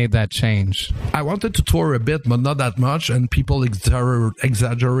what made that change? I wanted to tour a bit, but not that much, and people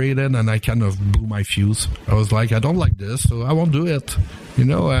exaggerated, and I kind of blew my fuse. I was like, I don't like this, so I won't do it.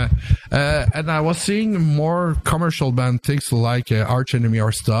 And I was seeing more commercial band things like Arch Enemy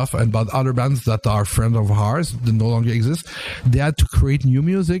or stuff, but other bands that are friends of ours that no longer exist. They had to create new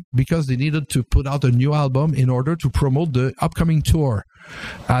music because they needed to put out a new album in order to promote the upcoming tour.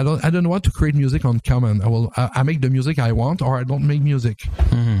 I don't want to create music on common. I make the music I want, or I don't make music.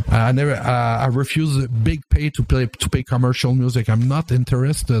 Mm-hmm. I refuse big pay to pay commercial music. I'm not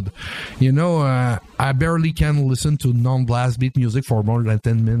interested. I barely can listen to non-blast beat music for more than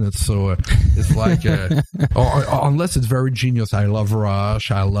 10 minutes. So it's like, or unless it's very genius. I love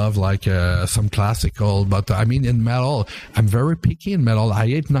Rush. I love like some classical, but I mean in metal, I'm very picky in metal. I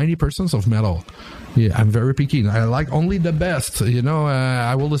hate 90% of metal. Yeah, I'm very picky. I like only the best.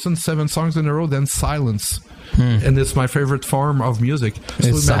 I will listen 7 songs in a row, then silence. And it's my favorite form of music.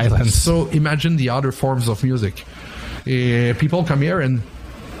 Silence. So imagine the other forms of music. People come here and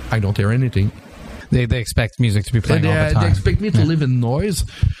I don't hear anything. They expect music to be playing all the time. They expect me to live in noise.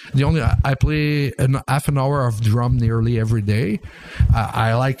 I play half an hour of drum nearly every day.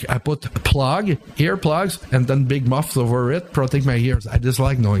 I put earplugs, and then big muffs over it, protect my ears. I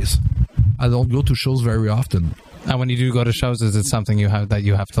dislike noise. I don't go to shows very often. And when you do go to shows, is it something you have to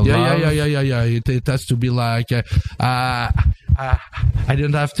love? Yeah. It has to be like, I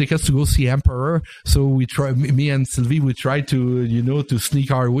didn't have tickets to go see Emperor, so me and Sylvie, we tried to, to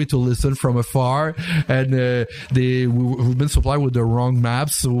sneak our way to listen from afar, and we've been supplied with the wrong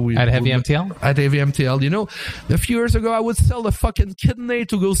maps. So at Heavy MTL? At Heavy MTL, a few years ago, I would sell a fucking kidney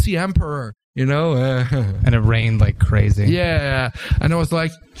to go see Emperor. And it rained like crazy. Yeah, and I was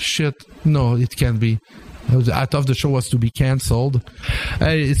like, shit, no, it can't be. I thought the show was to be cancelled.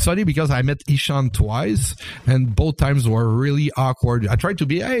 It's funny because I met Ishan twice, and both times were really awkward. I tried to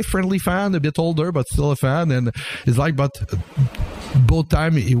be a friendly fan, a bit older, but still a fan, and it's like, but both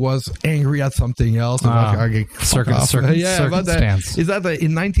times he was angry at something else. Circumstance. Is that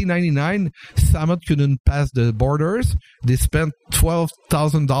in 1999, Samut couldn't pass the borders. They spent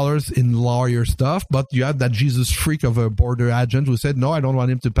 $12,000 in lawyer stuff, but you had that Jesus freak of a border agent who said, no, I don't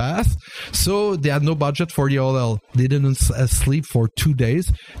want him to pass. So they had no budget for the OL. They didn't sleep for 2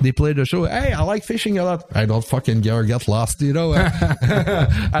 days. They played the show. Hey, I like fishing a lot. I don't fucking get lost, I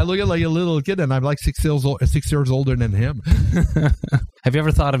look at like a little kid, and I'm like 6 years older than him. Have you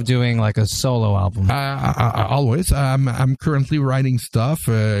ever thought of doing like a solo album? Always. I'm currently writing stuff.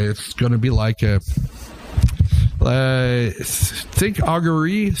 It's going to be like think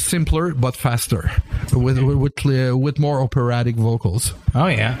Augury, simpler but faster, with more operatic vocals. Oh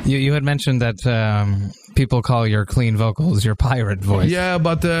yeah, you had mentioned that People call your clean vocals your pirate voice. Yeah,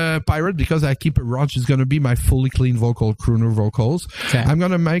 but pirate, because I keep it raw, is going to be my fully clean vocal, crooner vocals. Okay. I'm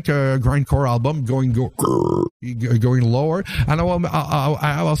going to make a grindcore album going lower. And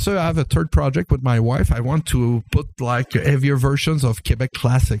I also have a third project with my wife. I want to put like heavier versions of Quebec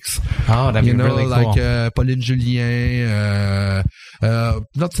classics. Oh, that'd be really cool. Like Pauline Julien, not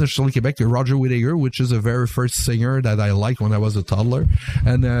necessarily Quebec, Roger Whittaker, which is the very first singer that I liked when I was a toddler.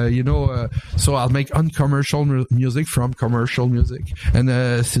 And, so I'll make uncommercial music from commercial music. And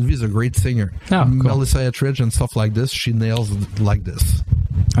Sylvie's a great singer. Oh, cool. Melissa Etheridge and stuff like this, she nails like this.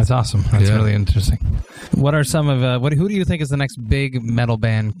 That's awesome. That's really interesting. What are some of who do you think is the next big metal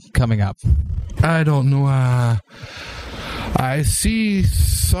band coming up? I don't know. I see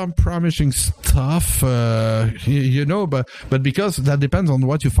some promising stuff, but because that depends on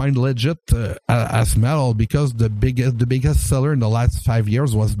what you find legit as metal. Because the biggest seller in the last 5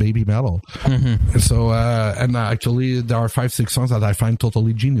 years was Baby Metal. Mm-hmm. So, and actually, there are 5-6 songs that I find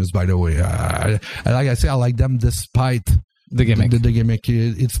totally genius. By the way, like I say, I like them despite the gimmick. The gimmick.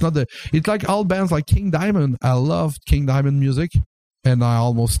 It's like all bands like King Diamond. I love King Diamond music. And I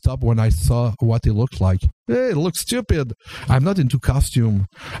almost stopped when I saw what it looked like. It looks stupid. I'm not into costume.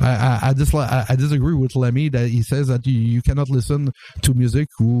 I disagree with Lemmy that he says that you cannot listen to music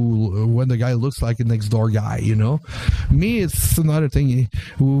when the guy looks like a next door guy, Me, it's another thing.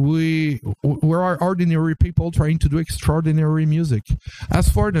 We're ordinary people trying to do extraordinary music. As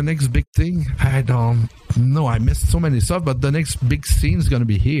for the next big thing, I don't know. I missed so many stuff, but the next big scene is going to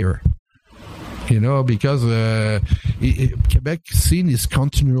be here. Because Quebec scene is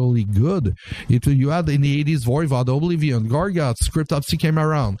continually good. You had in the 80s Voivod, Oblivion, Gorguts, Cryptopsy came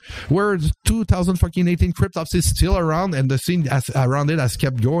around. Where 2018 Cryptopsy is still around, and the scene around it has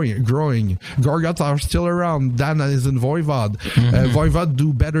kept growing. Gorguts are still around. Dana is in Voivod. Mm-hmm. Voivod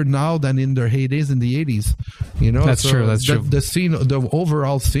do better now than in their heydays in the 80s. That's true. That's true. The scene, the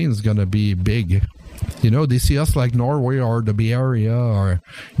overall scene is gonna be big. They see us like Norway or the Bay Area or,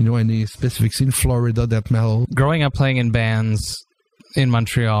 any specific scene, Florida, that metal. Growing up playing in bands in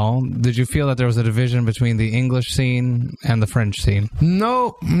Montreal, did you feel that there was a division between the English scene and the French scene?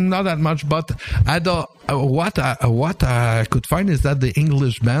 No, not that much, but what I could find is that the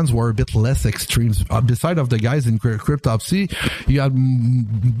English bands were a bit less extreme. Beside of the guys in Cryptopsy, you had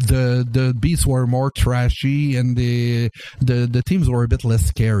the beats were more trashy and the teams were a bit less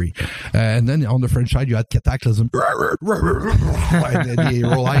scary. And then on the French side, you had Cataclysm, and they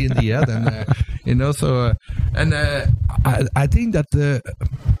roll high in the head, and I think that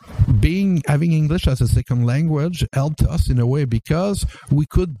having English as a second language helped us in a way because we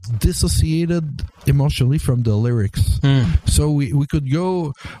could dissociate it emotionally from the lyrics. So we could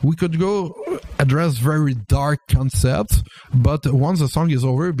go address very dark concepts, but once the song is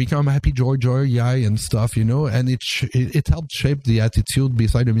over, become happy, joy, yay, and stuff, and it helped shape the attitude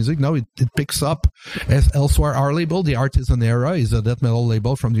beside the music. Now it picks up as elsewhere. Our label, the Artisan Era, is a death metal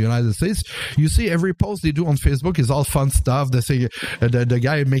label from the United States. You see every post they do on Facebook is all fun stuff. They say the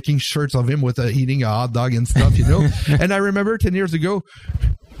guy making shirts of him with eating a hot dog and stuff, And I remember 10 years ago,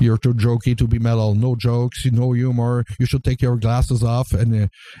 you're too jokey to be metal. No jokes, no humor. You should take your glasses off. And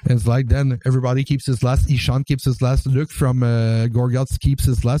it's like then everybody keeps his last. Ishan keeps his last. Luke from Gorguts keeps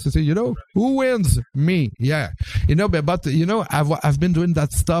his last. You say, who wins? Me. Yeah. But I've been doing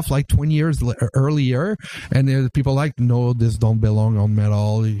that stuff like 20 years earlier. And people like, no, this don't belong on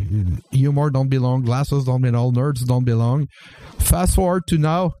metal. Humor don't belong. Glasses don't belong. Nerds don't belong. Fast forward to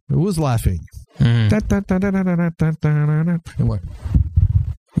now. Who's laughing? Anyway.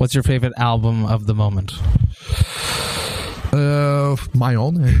 What's your favorite album of the moment? My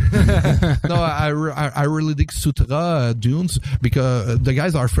own. No, I really dig Sutra, Dunes, because the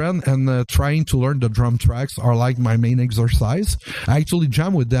guys are friends and trying to learn the drum tracks are like my main exercise. I actually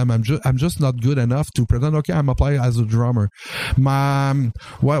jam with them. I'm just not good enough to pretend, okay, I'm applying as a drummer.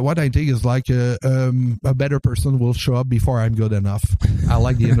 What I think is like a better person will show up before I'm good enough. I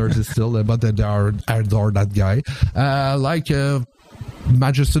like the energy still, but I adore that guy.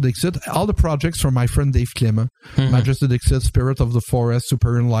 Majesty Dixit, all the projects from my friend Dave Clement. Mm-hmm. Majesty Dixit, Spirit of the Forest,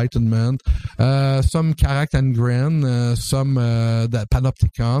 Super Enlightenment, some Caract and Gren, some that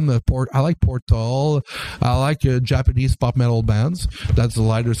Panopticon. I like Portal. I like Japanese pop metal bands. That's the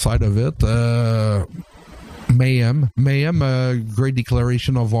lighter side of it. Mayhem, Great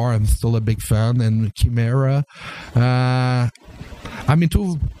Declaration of War. I'm still a big fan, and Chimera. I'm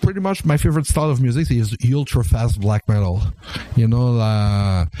into pretty much my favorite style of music is ultra fast black metal.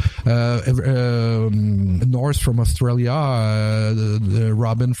 Norse from Australia,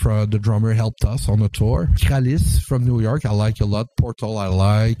 Robin from the drummer helped us on a tour. Kralis from New York, I like a lot. Portal, I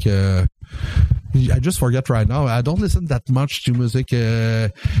like. I just forget right now. I don't listen that much to music.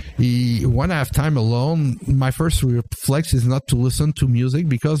 When I have time alone, my first reflex is not to listen to music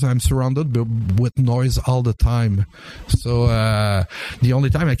because I'm surrounded with noise all the time. So the only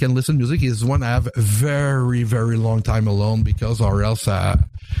time I can listen to music is when I have a very, very long time alone, because or else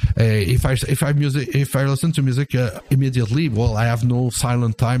if I listen to music immediately, well, I have no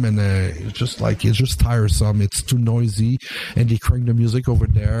silent time, and it's just tiresome. It's too noisy, and they crank the music over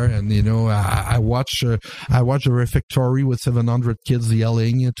there, and I watch the refectory with 700 kids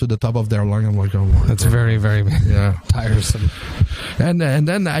yelling to the top of their lung. I'm like, oh, that's very, very tiresome. And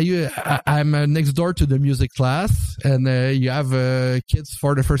then I'm next door to the music class, and you have kids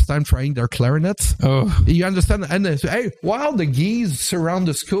for the first time trying their clarinets. Oh, you understand? And they say, hey, while the geese surround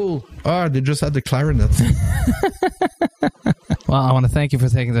the school, they just had the clarinets. Well, I want to thank you for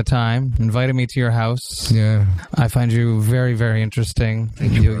taking the time, inviting me to your house. Yeah, I find you very, very interesting.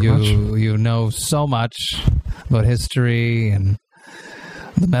 Thank you very much. You know so much about history and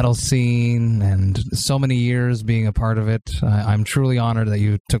the metal scene, and so many years being a part of it. I'm truly honored that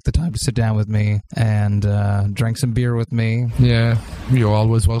you took the time to sit down with me and drank some beer with me. Yeah, you're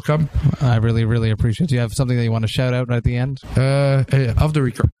always welcome. I really, really appreciate it. Do you have something that you want to shout out right at the end? Off the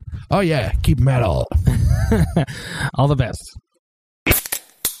record. Oh yeah, keep metal. All the best.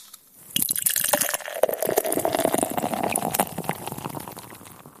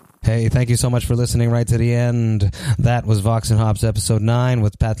 Hey, thank you so much for listening right to the end. That was Vox and Hops episode 9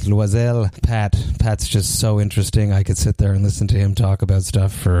 with Pat Loisel. Pat's just so interesting. I could sit there and listen to him talk about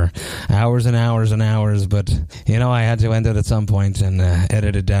stuff for hours and hours and hours, but I had to end it at some point and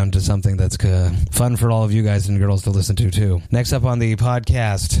edit it down to something that's fun for all of you guys and girls to listen to too. Next up on the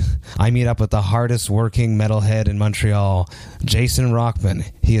podcast, I meet up with the hardest working metalhead in Montreal, Jason Rockman.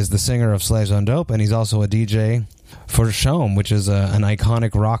 He is the singer of Slaves on Dope, and he's also a DJ for CHOM, which is an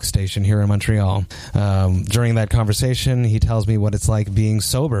iconic rock station here in Montreal. During that conversation, he tells me what it's like being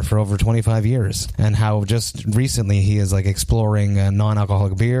sober for over 25 years and how just recently he is exploring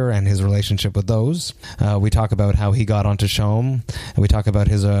non-alcoholic beer and his relationship with those. We talk about how he got onto CHOM, and we talk about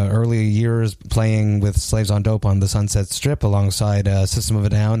his early years playing with Slaves on Dope on the Sunset Strip alongside System of a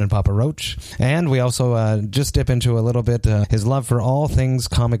Down and Papa Roach. And we also just dip into a little bit his love for all things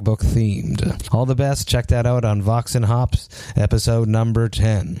comic book themed. All the best. Check that out on Vox and Hops, episode number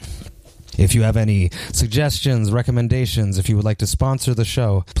 10. If you have any suggestions, recommendations, if you would like to sponsor the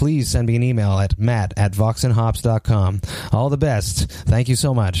show, please send me an email at matt@voxandhops.com. All the best. Thank you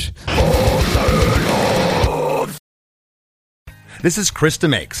so much. This is Krista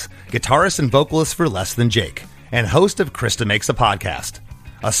Makes, guitarist and vocalist for Less Than Jake, and host of Krista Makes a Podcast,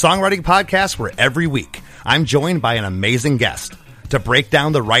 a songwriting podcast where every week I'm joined by an amazing guest to break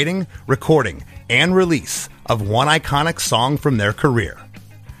down the writing, recording, and release of one iconic song from their career.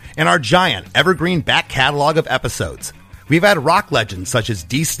 In our giant evergreen back catalog of episodes, we've had rock legends such as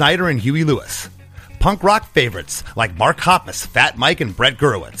Dee Snider and Huey Lewis, punk rock favorites like Mark Hoppus, Fat Mike, and Brett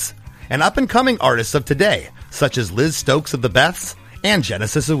Gurewitz, and up-and-coming artists of today such as Liz Stokes of the Beths and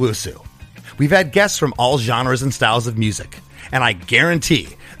Genesis Owusu. We've had guests from all genres and styles of music, and I guarantee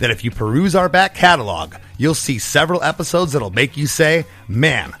that if you peruse our back catalog, you'll see several episodes that'll make you say,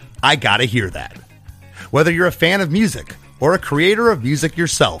 man, I gotta hear that. Whether you're a fan of music or a creator of music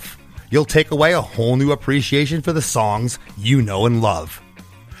yourself, you'll take away a whole new appreciation for the songs you know and love.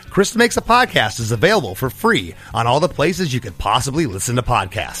 Krista Makes a Podcast is available for free on all the places you could possibly listen to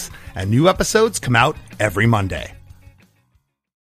podcasts, and new episodes come out every Monday.